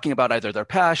really talking about either their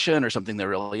passion or something they're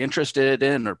really interested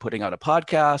in, or putting out a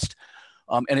podcast.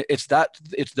 And it's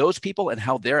those people and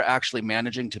how they're actually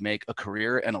managing to make a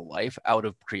career and a life out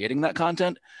of creating that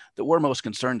content that we're most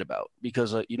concerned about,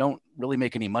 because you don't really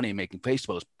make any money making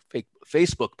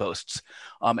Facebook posts,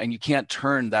 and you can't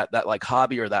turn that like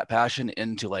hobby or that passion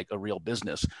into like a real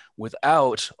business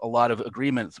without a lot of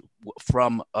agreement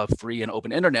from a free and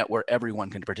open internet where everyone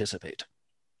can participate.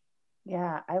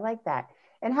 Yeah, I like that.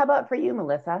 And how about for you,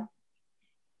 Melissa?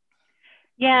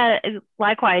 Yeah,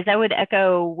 likewise, I would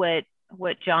echo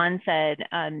what John said.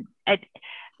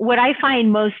 What I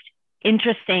find most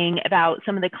interesting about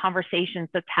some of the conversations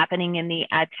that's happening in the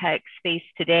ad tech space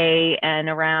today and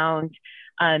around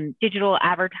digital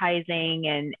advertising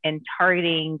and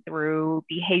targeting through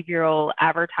behavioral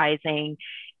advertising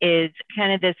is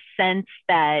kind of this sense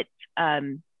that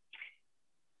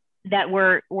that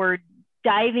we're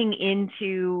diving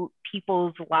into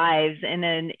people's lives in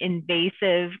an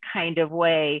invasive kind of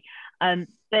way.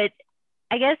 But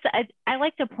I guess I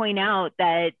like to point out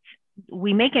that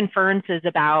we make inferences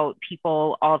about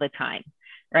people all the time,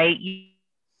 right?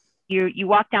 You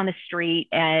walk down the street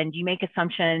and you make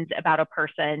assumptions about a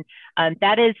person.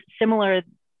 That is similar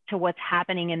to what's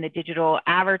happening in the digital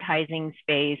advertising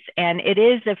space. And it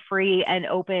is a free and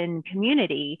open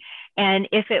community. And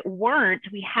if it weren't,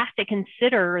 we have to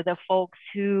consider the folks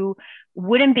who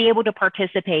wouldn't be able to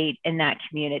participate in that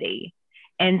community.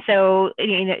 And so,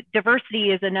 you know,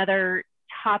 diversity is another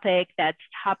topic that's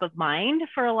top of mind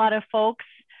for a lot of folks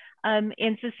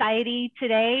in society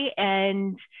today.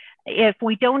 And if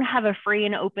we don't have a free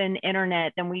and open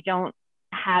internet, then we don't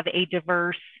have a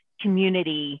diverse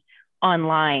community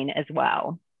online as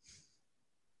well.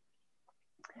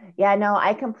 Yeah, no,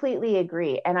 I completely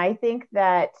agree. And I think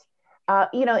that,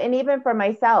 you know, and even for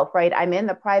myself, right, I'm in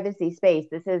the privacy space.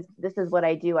 This is what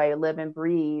I do. I live and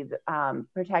breathe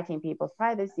protecting people's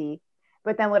privacy.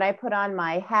 But then when I put on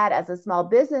my hat as a small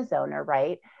business owner,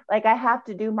 right, like I have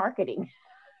to do marketing.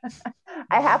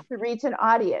 I have to reach an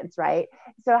audience, right?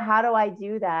 So how do I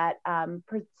do that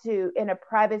in a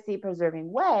privacy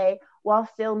preserving way while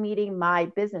still meeting my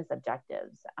business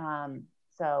objectives?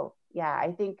 So yeah,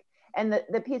 I think, and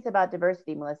the piece about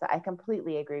diversity, Melissa, I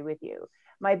completely agree with you.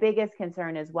 My biggest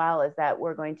concern as well is that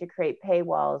we're going to create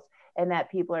paywalls and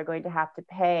that people are going to have to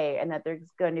pay, and that there's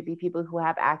going to be people who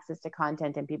have access to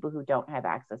content and people who don't have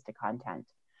access to content.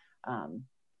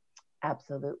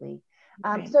 Absolutely.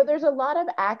 So there's a lot of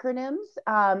acronyms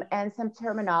and some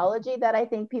terminology that I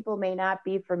think people may not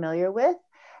be familiar with.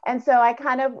 And so I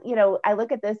kind of, you know, I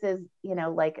look at this as, you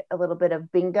know, like a little bit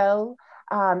of bingo.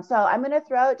 So I'm going to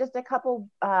throw out just a couple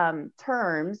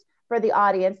terms for the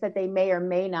audience that they may or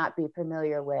may not be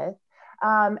familiar with.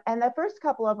 And the first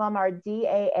couple of them are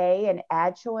DAA and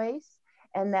ad choice,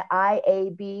 and the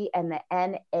IAB and the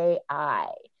NAI.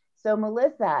 So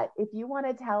Melissa, if you want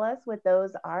to tell us what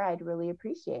those are, I'd really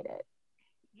appreciate it.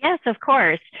 Yes, of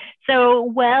course. So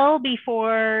well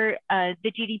before the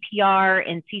GDPR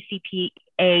and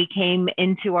CCPA came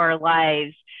into our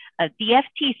lives, the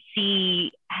FTC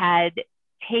had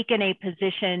taken a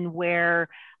position where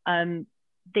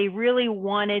they really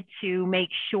wanted to make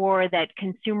sure that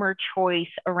consumer choice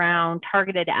around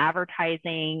targeted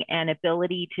advertising and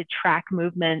ability to track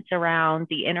movements around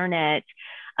the internet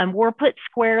were put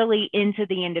squarely into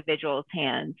the individual's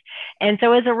hands. And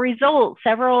so as a result,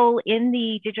 several in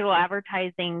the digital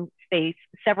advertising space,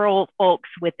 several folks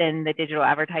within the digital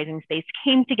advertising space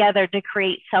came together to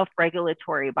create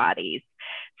self-regulatory bodies.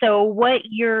 So what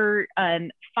you're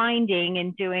finding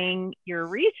in doing your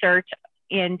research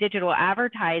in digital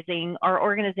advertising are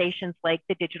organizations like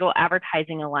the Digital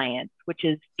Advertising Alliance, which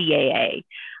is DAA.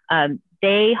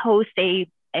 They host a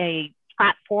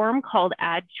platform called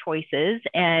Ad Choices,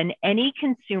 and any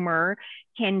consumer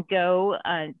can go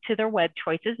to their web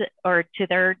choices or to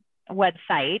their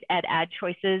website at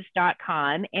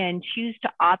adchoices.com and choose to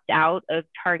opt out of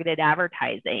targeted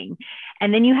advertising.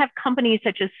 And then you have companies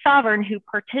such as Sovereign who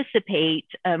participate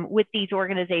with these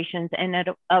organizations and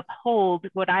uphold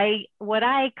what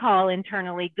I call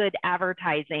internally good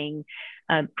advertising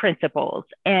principles.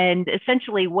 And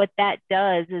essentially what that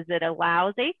does is it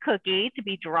allows a cookie to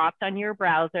be dropped on your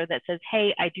browser that says,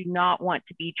 hey, I do not want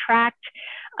to be tracked.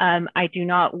 I do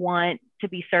not want to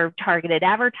be served targeted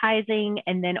advertising,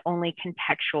 and then only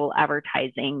contextual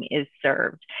advertising is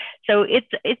served. So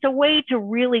it's a way to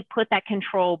really put that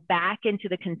control back into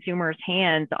the consumer's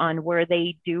hands on where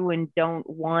they do and don't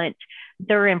want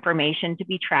their information to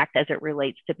be tracked as it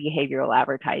relates to behavioral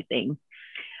advertising.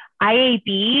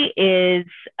 IAB is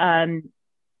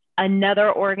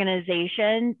another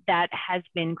organization that has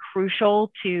been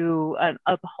crucial to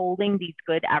upholding these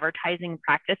good advertising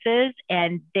practices,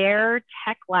 and their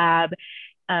tech lab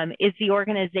is the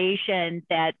organization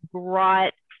that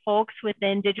brought folks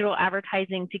within digital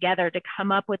advertising together to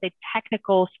come up with a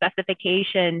technical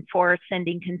specification for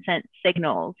sending consent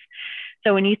signals.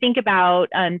 So when you think about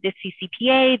the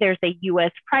CCPA, there's a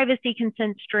US privacy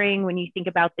consent string. When you think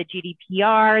about the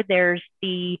GDPR, there's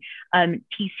the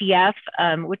TCF,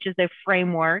 which is a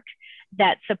framework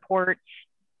that supports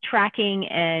tracking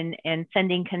and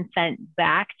sending consent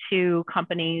back to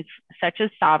companies such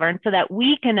as Sovereign so that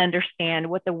we can understand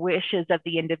what the wishes of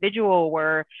the individual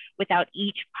were without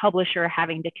each publisher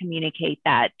having to communicate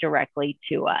that directly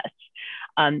to us.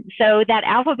 So that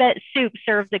alphabet soup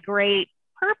serves a great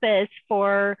purpose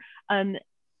for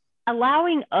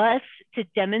allowing us to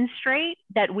demonstrate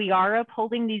that we are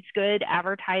upholding these good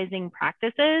advertising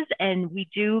practices, and we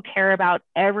do care about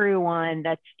everyone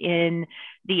that's in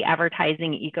the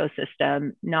advertising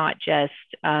ecosystem, not just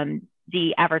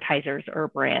the advertisers or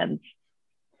brands.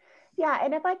 Yeah,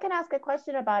 and if I can ask a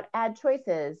question about Ad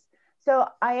Choices. So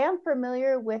I am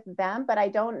familiar with them, but I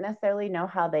don't necessarily know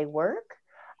how they work.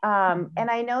 And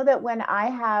I know that when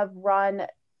I've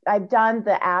done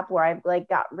the app where I've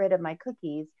got rid of my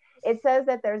cookies, it says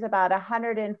that there's about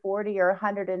 140 or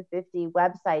 150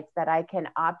 websites that I can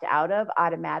opt out of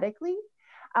automatically.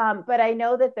 But I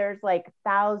know that there's like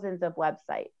thousands of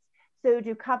websites. So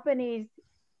do companies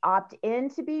opt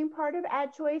into being part of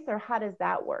Ad Choice, or how does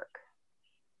that work?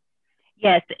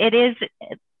 Yes, it is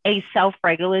a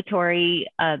self-regulatory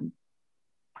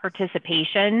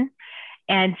participation.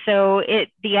 And so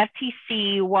the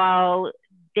FTC, while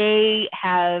they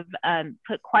have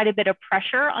put quite a bit of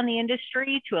pressure on the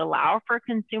industry to allow for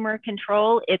consumer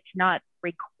control, it's not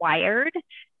required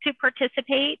to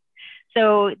participate.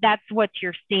 So that's what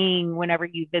you're seeing whenever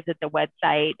you visit the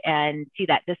website and see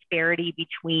that disparity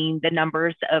between the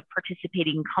numbers of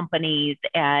participating companies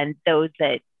and those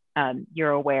that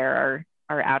you're aware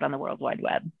are out on the World Wide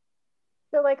Web.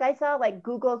 So like I saw like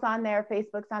Google's on there,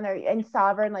 Facebook's on there, and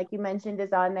Sovereign, like you mentioned,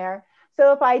 is on there.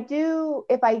 So if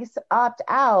I opt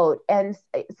out and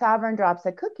Sovereign drops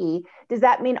a cookie, does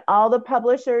that mean all the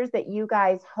publishers that you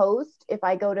guys host, if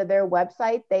I go to their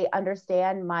website, they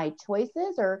understand my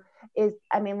choices? Or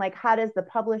how does the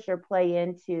publisher play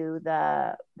into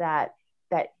that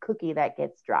cookie that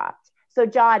gets dropped? So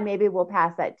John, maybe we'll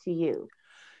pass that to you.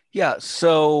 Yeah.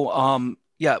 So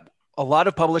a lot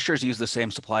of publishers use the same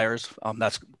suppliers.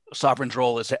 That's Sovereign's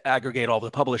role is to aggregate all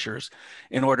the publishers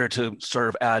in order to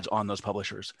serve ads on those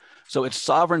publishers. So it's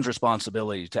Sovereign's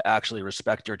responsibility to actually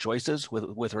respect your choices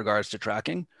with regards to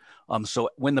tracking. So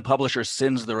when the publisher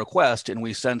sends the request and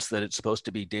we sense that it's supposed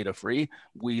to be data free,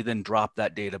 we then drop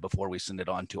that data before we send it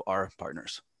on to our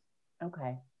partners.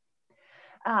 Okay.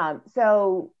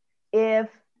 So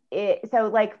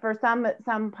like for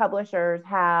some publishers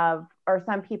have, or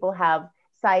some people have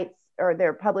sites, or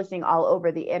they're publishing all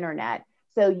over the internet.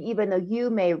 So even though you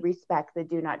may respect the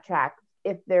do not track,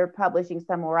 if they're publishing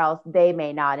somewhere else, they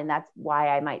may not. And that's why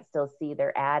I might still see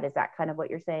their ad. Is that kind of what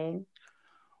you're saying?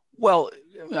 Well,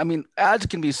 I mean, ads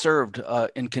can be served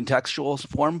in contextual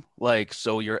form. Like,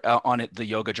 so you're out on the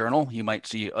yoga journal, you might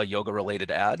see a yoga related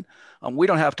ad. We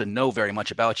don't have to know very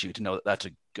much about you to know that that's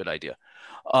a good idea.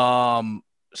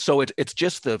 So it's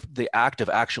just the act of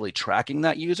actually tracking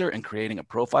that user and creating a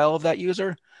profile of that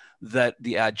user that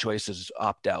the Ad Choices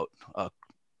opt out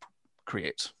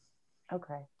creates.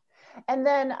 Okay. And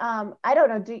then I don't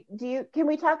know, can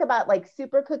we talk about like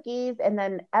super cookies and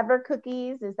then ever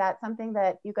cookies? Is that something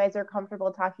that you guys are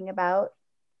comfortable talking about?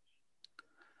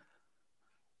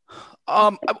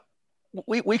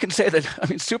 We can say that, I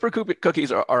mean, super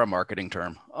cookies are a marketing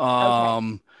term.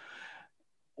 Okay.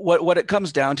 What it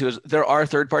comes down to is there are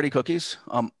third-party cookies.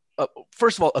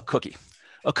 First of all, a cookie.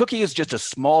 A cookie is just a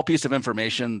small piece of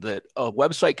information that a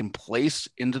website can place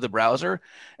into the browser,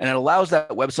 and it allows that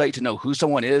website to know who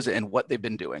someone is and what they've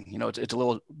been doing. You know, it's a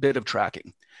little bit of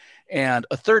tracking. And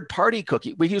a third-party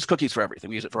cookie, we use cookies for everything.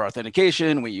 We use it for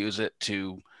authentication. We use it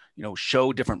to,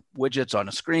 show different widgets on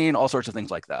a screen, all sorts of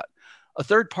things like that. A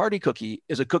third-party cookie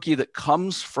is a cookie that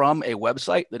comes from a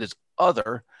website that is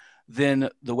other than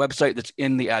the website that's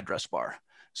in the address bar.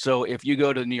 So if you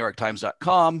go to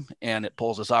NewYorkTimes.com and it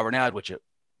pulls a Sovereign ad, which it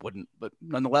wouldn't, but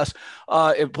nonetheless,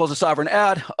 it pulls a Sovereign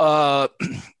ad,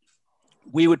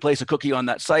 we would place a cookie on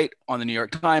that site on the New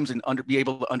York Times and be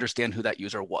able to understand who that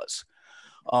user was.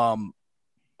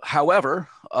 However,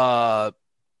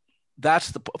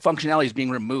 that's the functionality is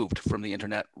being removed from the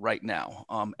internet right now.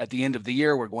 At the end of the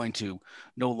year, we're going to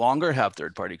no longer have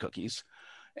third-party cookies.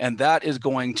 And that is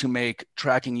going to make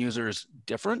tracking users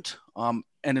different.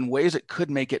 And in ways it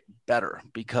could make it better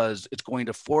because it's going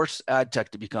to force ad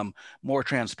tech to become more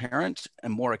transparent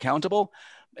and more accountable.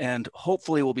 And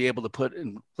hopefully we'll be able to put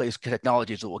in place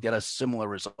technologies that will get us similar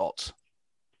results.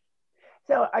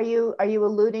 So are you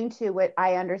alluding to what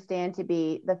I understand to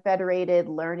be the federated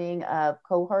learning of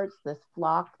cohorts, this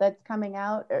FLoC that's coming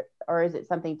out, or is it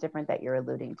something different that you're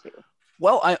alluding to?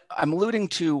 Well, I'm alluding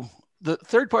to the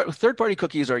third-party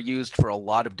cookies are used for a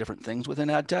lot of different things within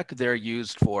ad tech. They're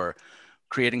used for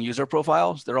creating user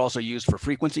profiles. They're also used for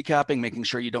frequency capping, making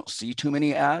sure you don't see too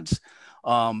many ads.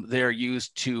 They're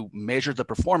used to measure the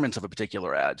performance of a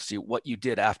particular ad, see what you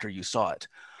did after you saw it.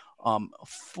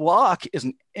 FLoC is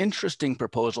an interesting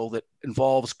proposal that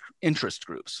involves interest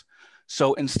groups.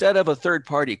 So instead of a third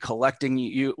party collecting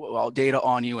data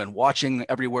on you and watching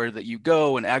everywhere that you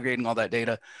go and aggregating all that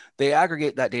data, they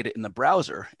aggregate that data in the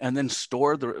browser and then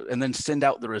and then send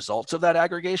out the results of that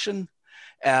aggregation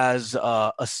as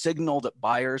a signal that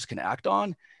buyers can act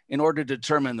on in order to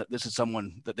determine that this is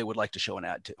someone that they would like to show an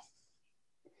ad to.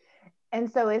 And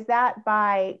so is that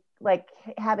by like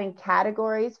having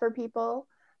categories for people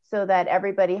so that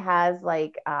everybody has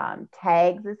like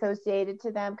tags associated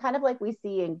to them, kind of like we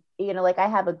see in, like I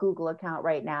have a Google account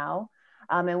right now.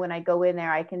 And when I go in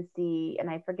there, I can see, and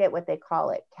I forget what they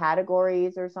call it,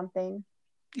 categories or something.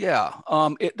 Yeah,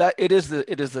 it is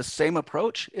the same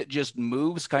approach. It just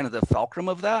moves kind of the fulcrum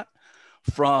of that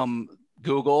from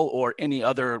Google or any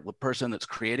other person that's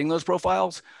creating those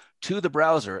profiles to the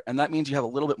browser, and that means you have a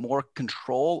little bit more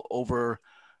control over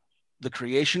the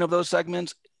creation of those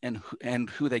segments and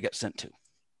who they get sent to.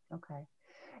 Okay.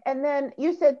 And then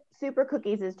you said super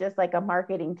cookies is just like a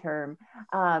marketing term.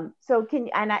 So can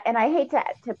you, and I hate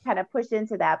to kind of push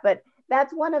into that, but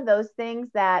that's one of those things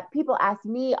that people ask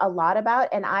me a lot about.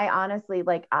 And I honestly,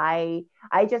 like, I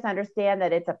just understand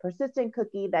that it's a persistent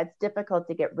cookie that's difficult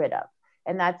to get rid of.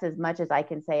 And that's as much as I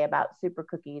can say about super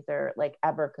cookies or like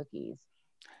ever cookies.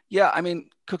 Yeah, I mean,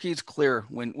 cookies clear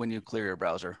when you clear your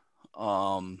browser.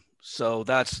 So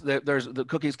there's the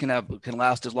cookies can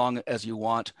last as long as you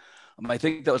want. I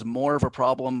think that was more of a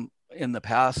problem in the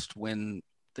past when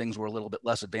things were a little bit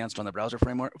less advanced on the browser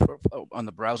framework, on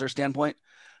the browser standpoint.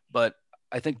 But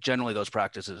I think generally those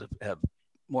practices have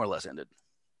more or less ended.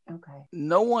 Okay.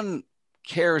 No one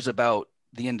cares about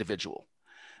the individual.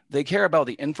 They care about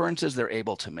the inferences they're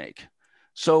able to make.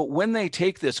 So when they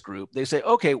take this group, they say,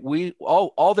 okay,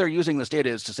 all they're using this data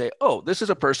is to say, oh, this is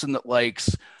a person that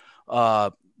likes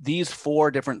these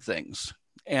 4 different things.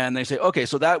 And they say, okay,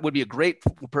 so that would be a great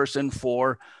person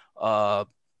for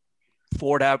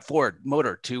Ford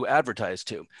Motor to advertise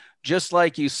to. Just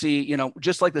like you see,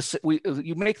 just like this,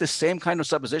 you make the same kind of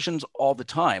suppositions all the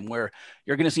time, where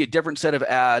you're going to see a different set of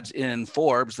ads in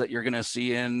Forbes that you're going to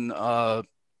see in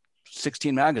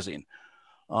 16 magazine.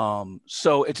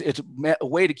 So it's a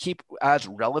way to keep ads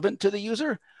relevant to the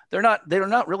user. They're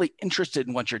not really interested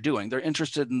in what you're doing. They're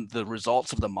interested in the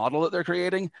results of the model that they're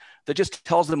creating that just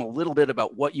tells them a little bit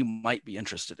about what you might be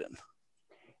interested in.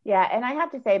 Yeah. And I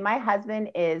have to say, my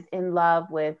husband is in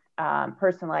love with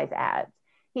personalized ads.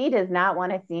 He does not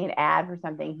want to see an ad for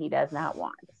something he does not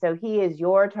want. So he is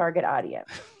your target audience.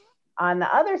 On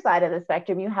the other side of the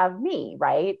spectrum, you have me,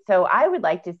 right? So I would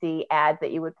like to see ads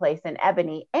that you would place in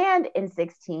Ebony and in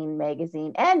 16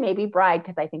 magazine and maybe Bride,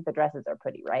 because I think the dresses are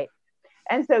pretty, right?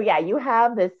 And so, yeah, you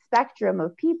have this spectrum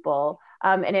of people.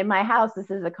 And in my house, this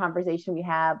is a conversation we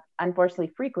have,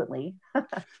 unfortunately, frequently.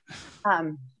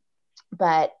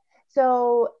 But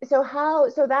so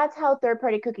that's how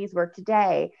third-party cookies work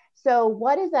today. So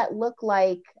what does that look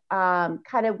like?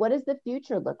 Kind of what does the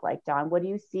future look like, Don? What do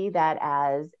you see that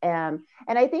as? And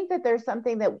I think that there's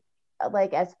something that,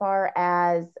 like, as far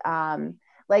as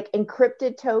like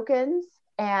encrypted tokens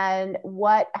and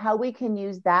how we can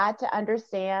use that to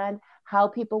understand how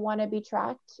people want to be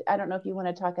tracked. I don't know if you want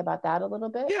to talk about that a little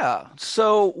bit. Yeah.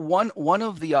 So one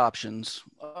of the options,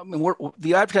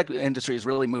 the ad tech industry is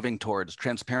really moving towards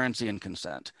transparency and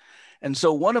consent. And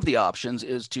so one of the options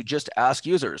is to just ask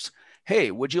users,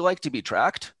 hey, would you like to be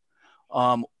tracked?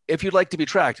 If you'd like to be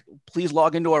tracked, please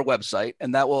log into our website,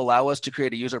 and that will allow us to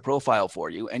create a user profile for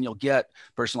you. And you'll get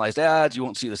personalized ads. You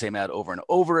won't see the same ad over and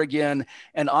over again.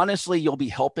 And honestly, you'll be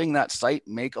helping that site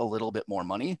make a little bit more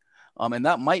money. And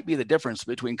that might be the difference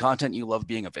between content you love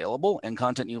being available and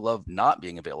content you love not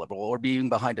being available or being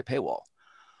behind a paywall.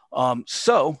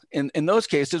 So in those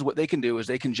cases, what they can do is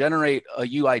they can generate a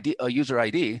user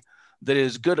ID that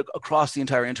is good across the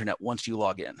entire internet once you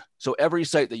log in. So every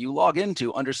site that you log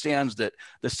into understands that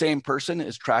the same person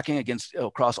is tracking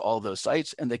across all of those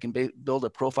sites, and they can build a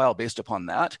profile based upon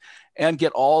that and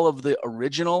get all of the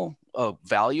original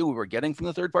value we were getting from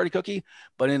the third-party cookie,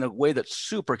 but in a way that's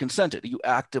super consented. You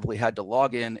actively had to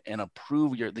log in and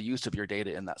approve the use of your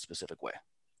data in that specific way.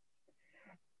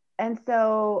 And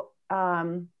so,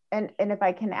 and if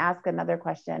I can ask another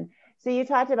question. So you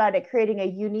talked about it creating a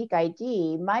unique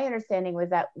ID. My understanding was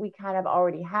that we kind of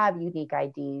already have unique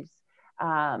IDs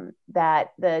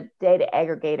that the data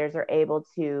aggregators are able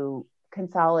to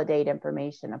consolidate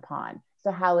information upon.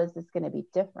 So how is this going to be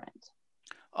different?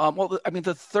 Well, I mean,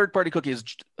 the third-party cookie is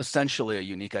essentially a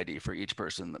unique ID for each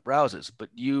person that browses, but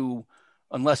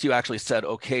unless you actually said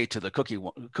okay to the cookie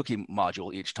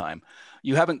module each time,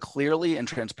 you haven't clearly and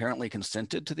transparently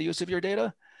consented to the use of your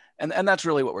data. And that's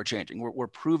really what we're changing. We're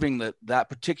proving that that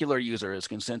particular user is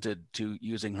consented to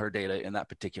using her data in that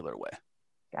particular way.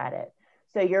 Got it.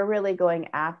 So you're really going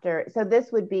after, so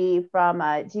this would be from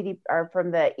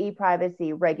from the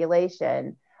e-privacy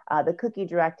regulation, the cookie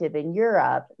directive in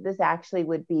Europe. This actually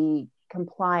would be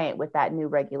compliant with that new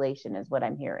regulation is what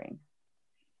I'm hearing.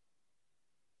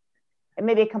 And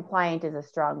maybe compliant is a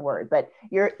strong word, but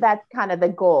that's kind of the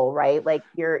goal, right? Like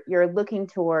you're looking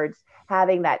towards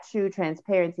having that true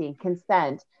transparency and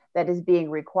consent that is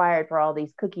being required for all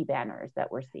these cookie banners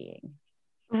that we're seeing.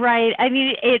 Right. I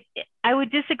mean, I would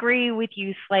disagree with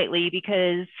you slightly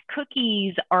because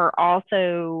cookies are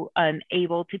also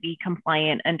able to be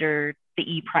compliant under the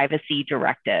e-privacy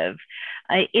directive.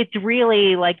 It's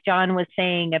really like John was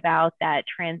saying about that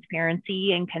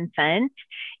transparency and consent,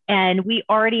 and we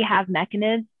already have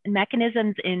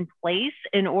mechanisms in place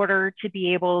in order to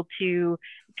be able to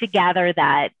gather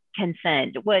that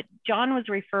consent. What John was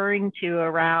referring to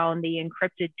around the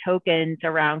encrypted tokens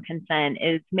around consent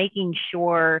is making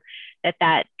sure that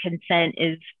that consent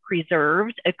is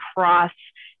preserved across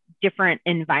different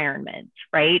environments,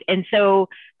 right? And so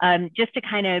just to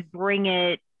kind of bring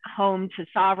it home to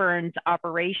Sovereign's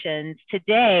operations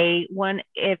today,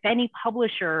 if any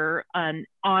publisher on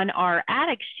our ad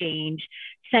exchange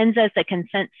sends us a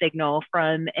consent signal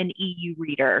from an EU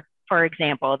reader, for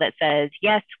example, that says,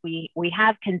 yes, we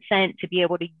have consent to be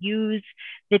able to use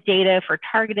the data for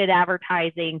targeted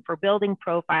advertising, for building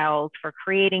profiles, for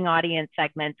creating audience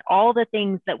segments, all the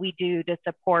things that we do to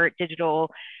support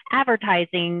digital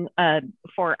advertising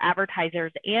for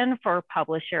advertisers and for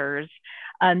publishers,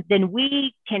 then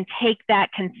we can take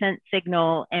that consent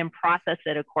signal and process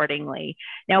it accordingly.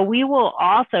 Now, we will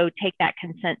also take that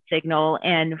consent signal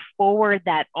and forward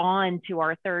that on to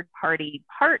our third-party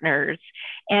partners.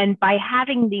 And by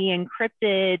having the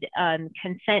encrypted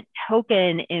consent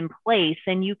token in place,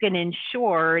 then you can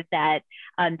ensure that,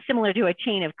 similar to a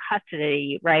chain of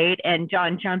custody, right? And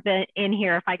John, jump in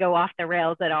here if I go off the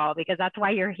rails at all, because that's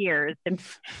why you're here,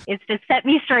 is to set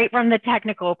me straight from the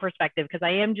technical perspective, because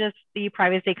I am just the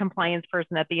privacy compliance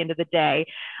person at the end of the day.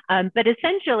 But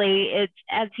essentially, it's,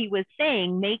 as he was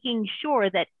saying, making sure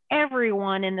that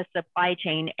everyone in the supply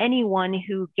chain, anyone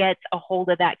who gets a hold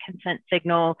of that consent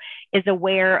signal, is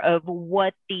aware of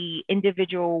what the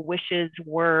individual wishes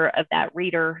were of that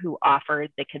reader who offered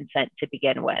the consent to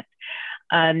begin with.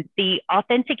 The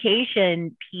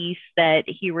authentication piece that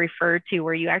he referred to,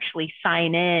 where you actually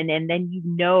sign in and then you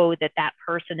know that that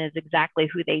person is exactly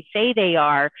who they say they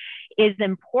are, is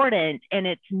important, and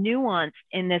it's nuanced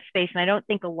in this space. And I don't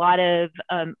think a lot of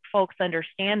folks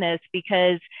understand this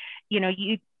because, you know,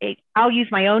 I'll use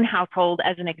my own household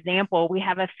as an example. We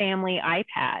have a family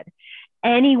iPad.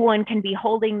 Anyone can be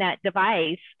holding that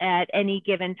device at any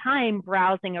given time,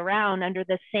 browsing around under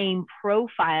the same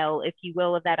profile, if you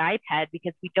will, of that iPad,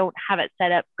 because we don't have it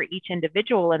set up for each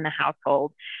individual in the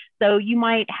household. So you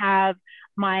might have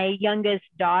my youngest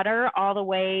daughter all the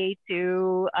way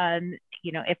to,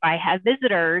 you know, if I have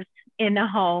visitors in the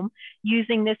home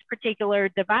using this particular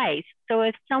device. So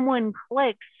if someone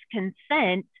clicks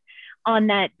consent on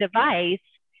that device,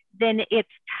 then it's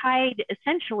tied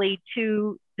essentially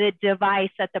to the device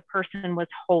that the person was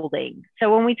holding.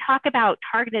 So when we talk about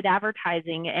targeted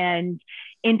advertising and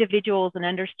individuals and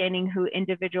understanding who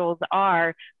individuals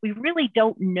are, we really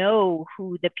don't know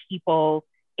who the people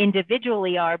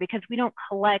individually are because we don't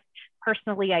collect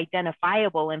personally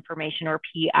identifiable information, or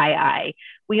PII.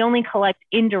 We only collect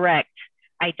indirect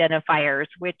identifiers,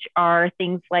 which are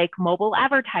things like mobile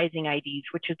advertising IDs,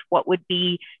 which is what would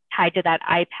be tied to that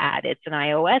iPad. It's an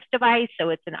iOS device, so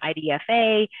it's an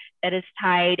IDFA that is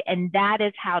tied, and that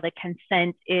is how the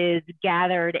consent is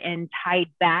gathered and tied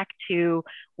back to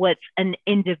what's an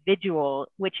individual,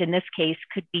 which in this case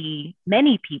could be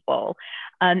many people.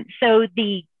 So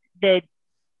the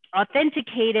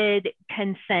authenticated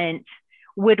consent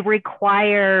would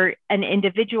require an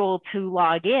individual to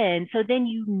log in. So then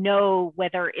you know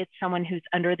whether it's someone who's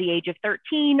under the age of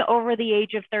 13, over the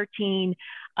age of 13,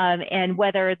 and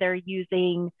whether they're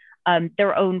using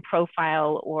their own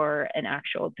profile or an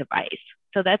actual device.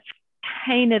 So that's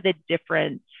kind of the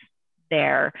difference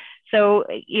there. So,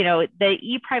 you know, the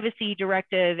e-privacy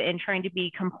directive and trying to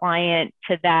be compliant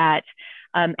to that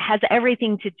has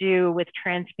everything to do with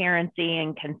transparency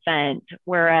and consent,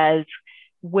 whereas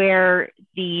where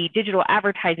the digital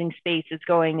advertising space is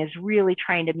going is really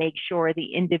trying to make sure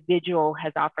the individual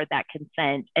has offered that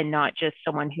consent and not just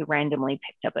someone who randomly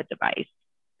picked up a device.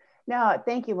 No,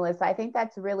 thank you, Melissa. I think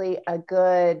that's really a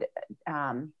good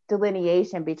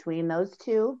delineation between those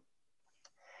two.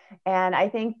 And I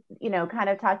think, you know, kind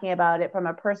of talking about it from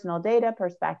a personal data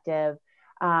perspective,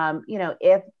 you know,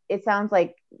 if it sounds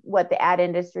like what the ad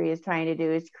industry is trying to do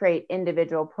is create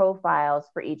individual profiles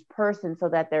for each person so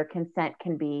that their consent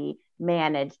can be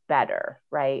managed better,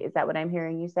 right? Is that what I'm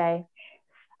hearing you say?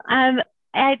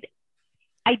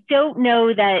 I don't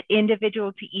know that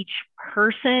individual to each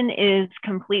person is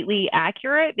completely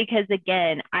accurate because,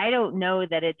 again, I don't know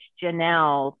that it's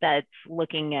Janelle that's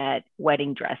looking at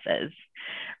wedding dresses,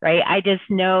 right? I just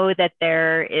know that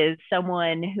there is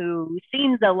someone who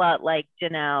seems a lot like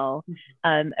Janelle,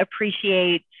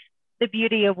 appreciates the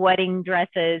beauty of wedding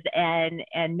dresses and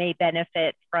may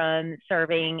benefit from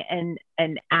serving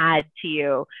an ad to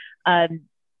you.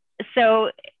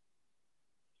 So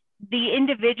the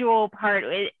individual part,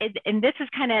 and this is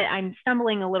kind of, I'm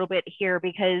stumbling a little bit here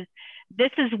because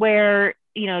this is where,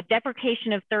 you know,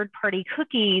 deprecation of third-party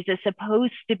cookies is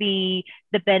supposed to be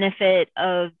the benefit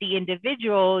of the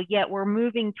individual, yet we're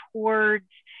moving towards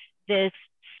this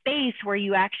space where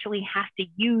you actually have to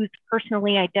use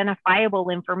personally identifiable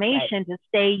information to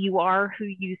say you are who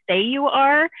you say you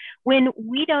are, when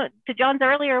we don't, to John's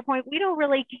earlier point, we don't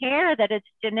really care that it's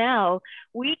Janelle.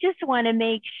 We just want to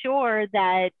make sure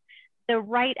that the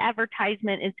right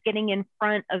advertisement is getting in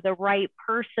front of the right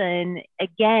person,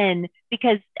 again,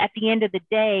 because at the end of the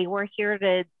day, we're here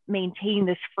to maintain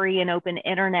this free and open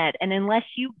internet. And unless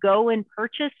you go and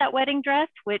purchase that wedding dress,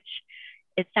 which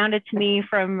it sounded to me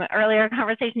from earlier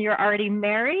conversation, you're already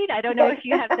married. I don't know if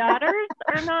you have daughters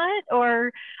or not,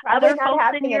 or Probably other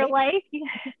folks in your life,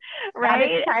 right?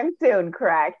 Anytime soon,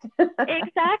 correct.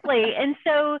 Exactly. And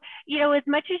so, you know, as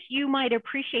much as you might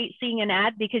appreciate seeing an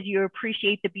ad because you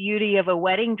appreciate the beauty of a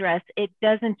wedding dress, it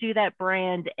doesn't do that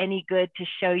brand any good to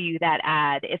show you that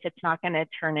ad if it's not going to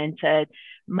turn into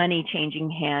money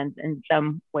changing hands in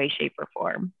some way, shape, or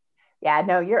form. Yeah,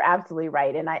 no, you're absolutely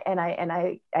right. And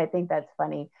I think that's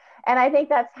funny. And I think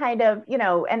that's kind of, you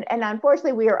know, and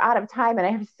unfortunately we are out of time and I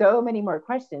have so many more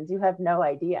questions. You have no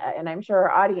idea. And I'm sure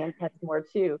our audience has more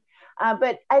too.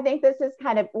 But I think this is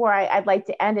kind of where I'd like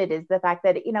to end it, is the fact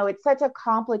that, you know, it's such a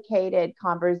complicated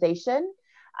conversation.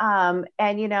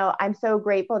 And, you know, I'm so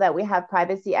grateful that we have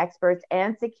privacy experts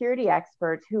and security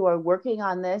experts who are working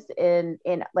on this in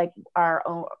like our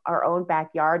own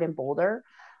backyard in Boulder.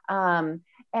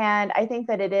 And I think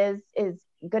that it is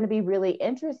going to be really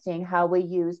interesting how we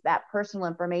use that personal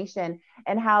information,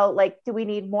 and how, like, do we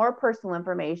need more personal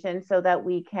information so that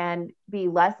we can be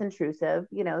less intrusive,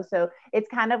 you know? So it's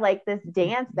kind of like this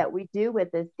dance that we do with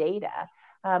this data.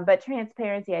 But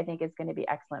transparency, I think, is going to be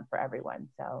excellent for everyone.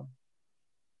 So.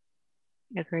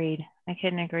 Agreed. I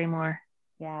couldn't agree more.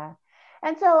 Yeah.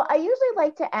 And so I usually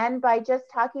like to end by just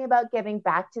talking about giving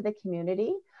back to the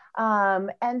community.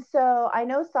 And so I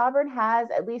know Sovereign has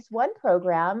at least one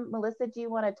program. Melissa, do you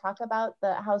want to talk about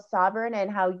how Sovereign and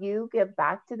how you give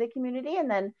back to the community? And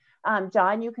then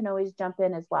John, you can always jump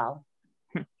in as well.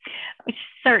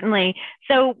 Certainly.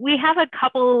 So we have a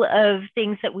couple of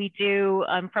things that we do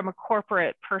from a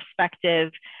corporate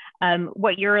perspective.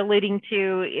 What you're alluding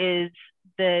to is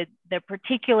the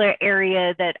particular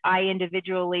area that I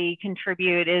individually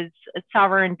contribute is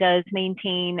Sovereign does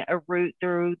maintain a route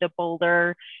through the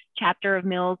Boulder chapter of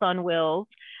Meals on Wheels.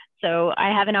 So I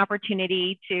have an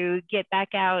opportunity to get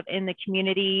back out in the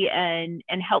community and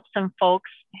help some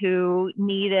folks who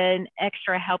need an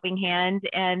extra helping hand.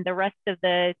 And the rest of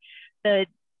the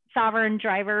Sovereign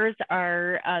drivers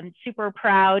are super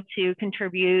proud to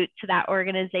contribute to that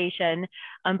organization.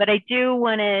 But I do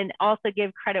want to also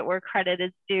give credit where credit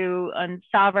is due.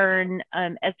 Sovereign,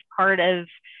 as part of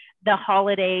the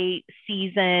holiday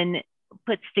season,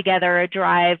 puts together a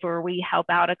drive where we help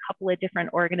out a couple of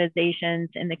different organizations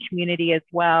in the community as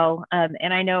well.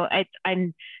 And I know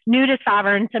I'm new to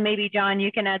Sovereign, so maybe John,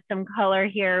 you can add some color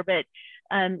here, but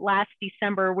last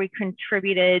December, we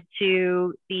contributed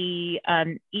to the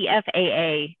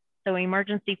EFAA, so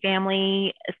Emergency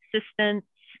Family Assistance.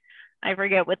 I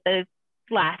forget what the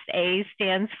last A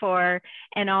stands for,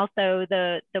 and also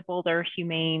the Boulder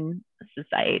Humane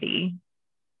Society.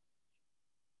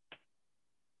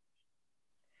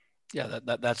 Yeah,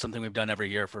 that's something we've done every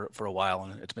year for a while,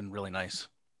 and it's been really nice.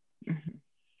 Mm-hmm.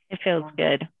 It feels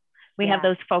good. We have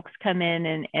those folks come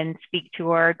in and speak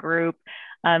to our group.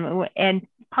 And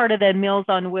part of the Meals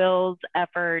on Wheels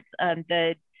effort,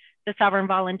 the Sovereign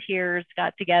volunteers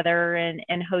got together and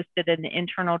hosted an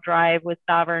internal drive with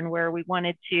Sovereign where we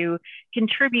wanted to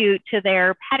contribute to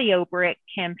their patio brick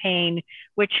campaign,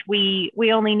 which we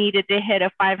only needed to hit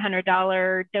a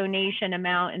 $500 donation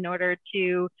amount in order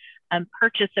to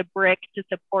purchase a brick to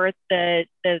support the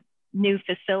new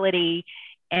facility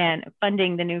and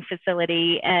funding the new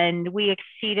facility. And we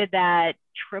exceeded that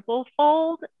triple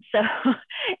fold. So,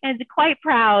 and quite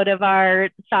proud of our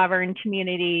Sovereign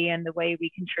community and the way we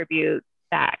contribute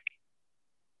back.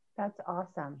 That's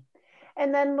awesome.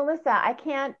 And then Melissa, I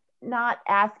can't not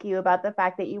ask you about the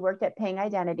fact that you worked at Ping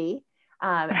Identity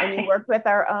and you worked with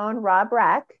our own Rob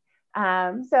Reck. So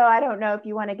I don't know if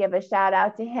you want to give a shout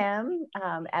out to him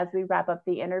as we wrap up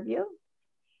the interview.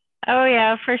 Oh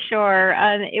yeah, for sure.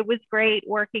 It was great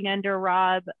working under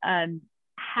Rob.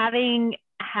 Having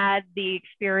had the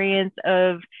experience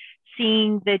of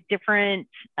seeing the different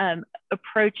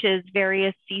approaches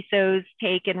various CISOs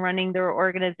take in running their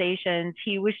organizations.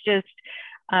 He was just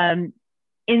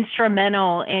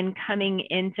instrumental in coming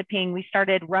into Ping. We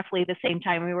started roughly the same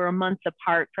time. We were a month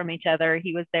apart from each other.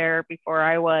 He was there before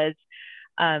I was,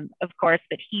 of course,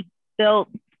 but he built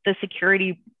the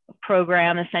security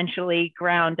program essentially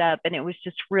ground up. And it was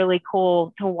just really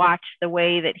cool to watch the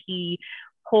way that he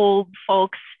pulled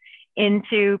folks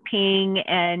into Ping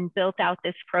and built out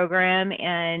this program,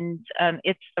 and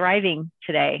it's thriving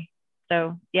today.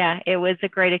 So yeah, it was a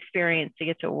great experience to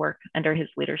get to work under his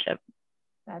leadership.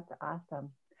 That's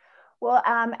awesome. Well,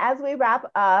 as we wrap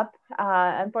up,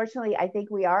 unfortunately, I think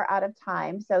we are out of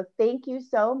time. So thank you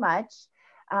so much.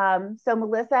 So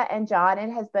Melissa and John,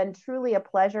 it has been truly a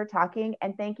pleasure talking,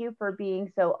 and thank you for being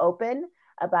so open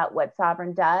about what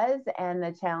Sovren does and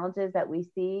the challenges that we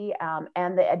see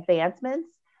and the advancements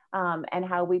and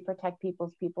how we protect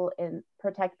people's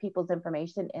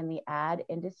information in the ad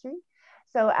industry.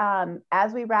 So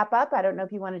as we wrap up, I don't know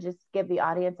if you want to just give the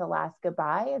audience a last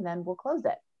goodbye, and then we'll close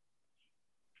it.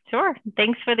 Sure.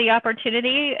 Thanks for the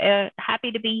opportunity.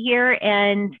 Happy to be here,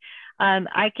 and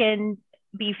I can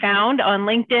be found on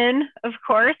LinkedIn, of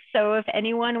course. So if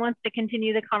anyone wants to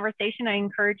continue the conversation, I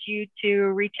encourage you to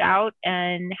reach out,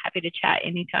 and happy to chat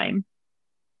anytime.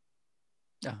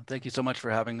 Yeah, thank you so much for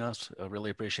having us. I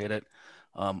really appreciate it.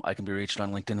 I can be reached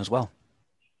on LinkedIn as well.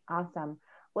 Awesome.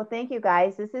 Well, thank you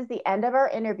guys. This is the end of our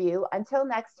interview. Until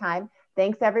next time,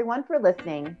 thanks everyone for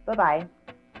listening. Bye-bye.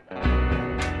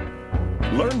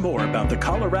 Learn more about the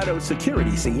Colorado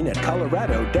security scene at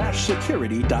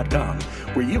colorado-security.com,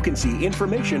 where you can see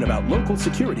information about local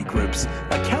security groups,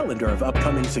 a calendar of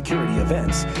upcoming security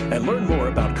events, and learn more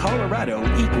about Colorado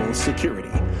equals security.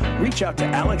 Reach out to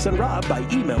Alex and Rob by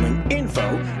emailing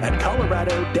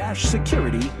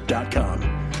info@colorado-security.com.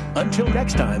 Until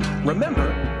next time,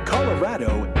 remember,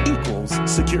 Colorado equals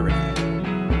security.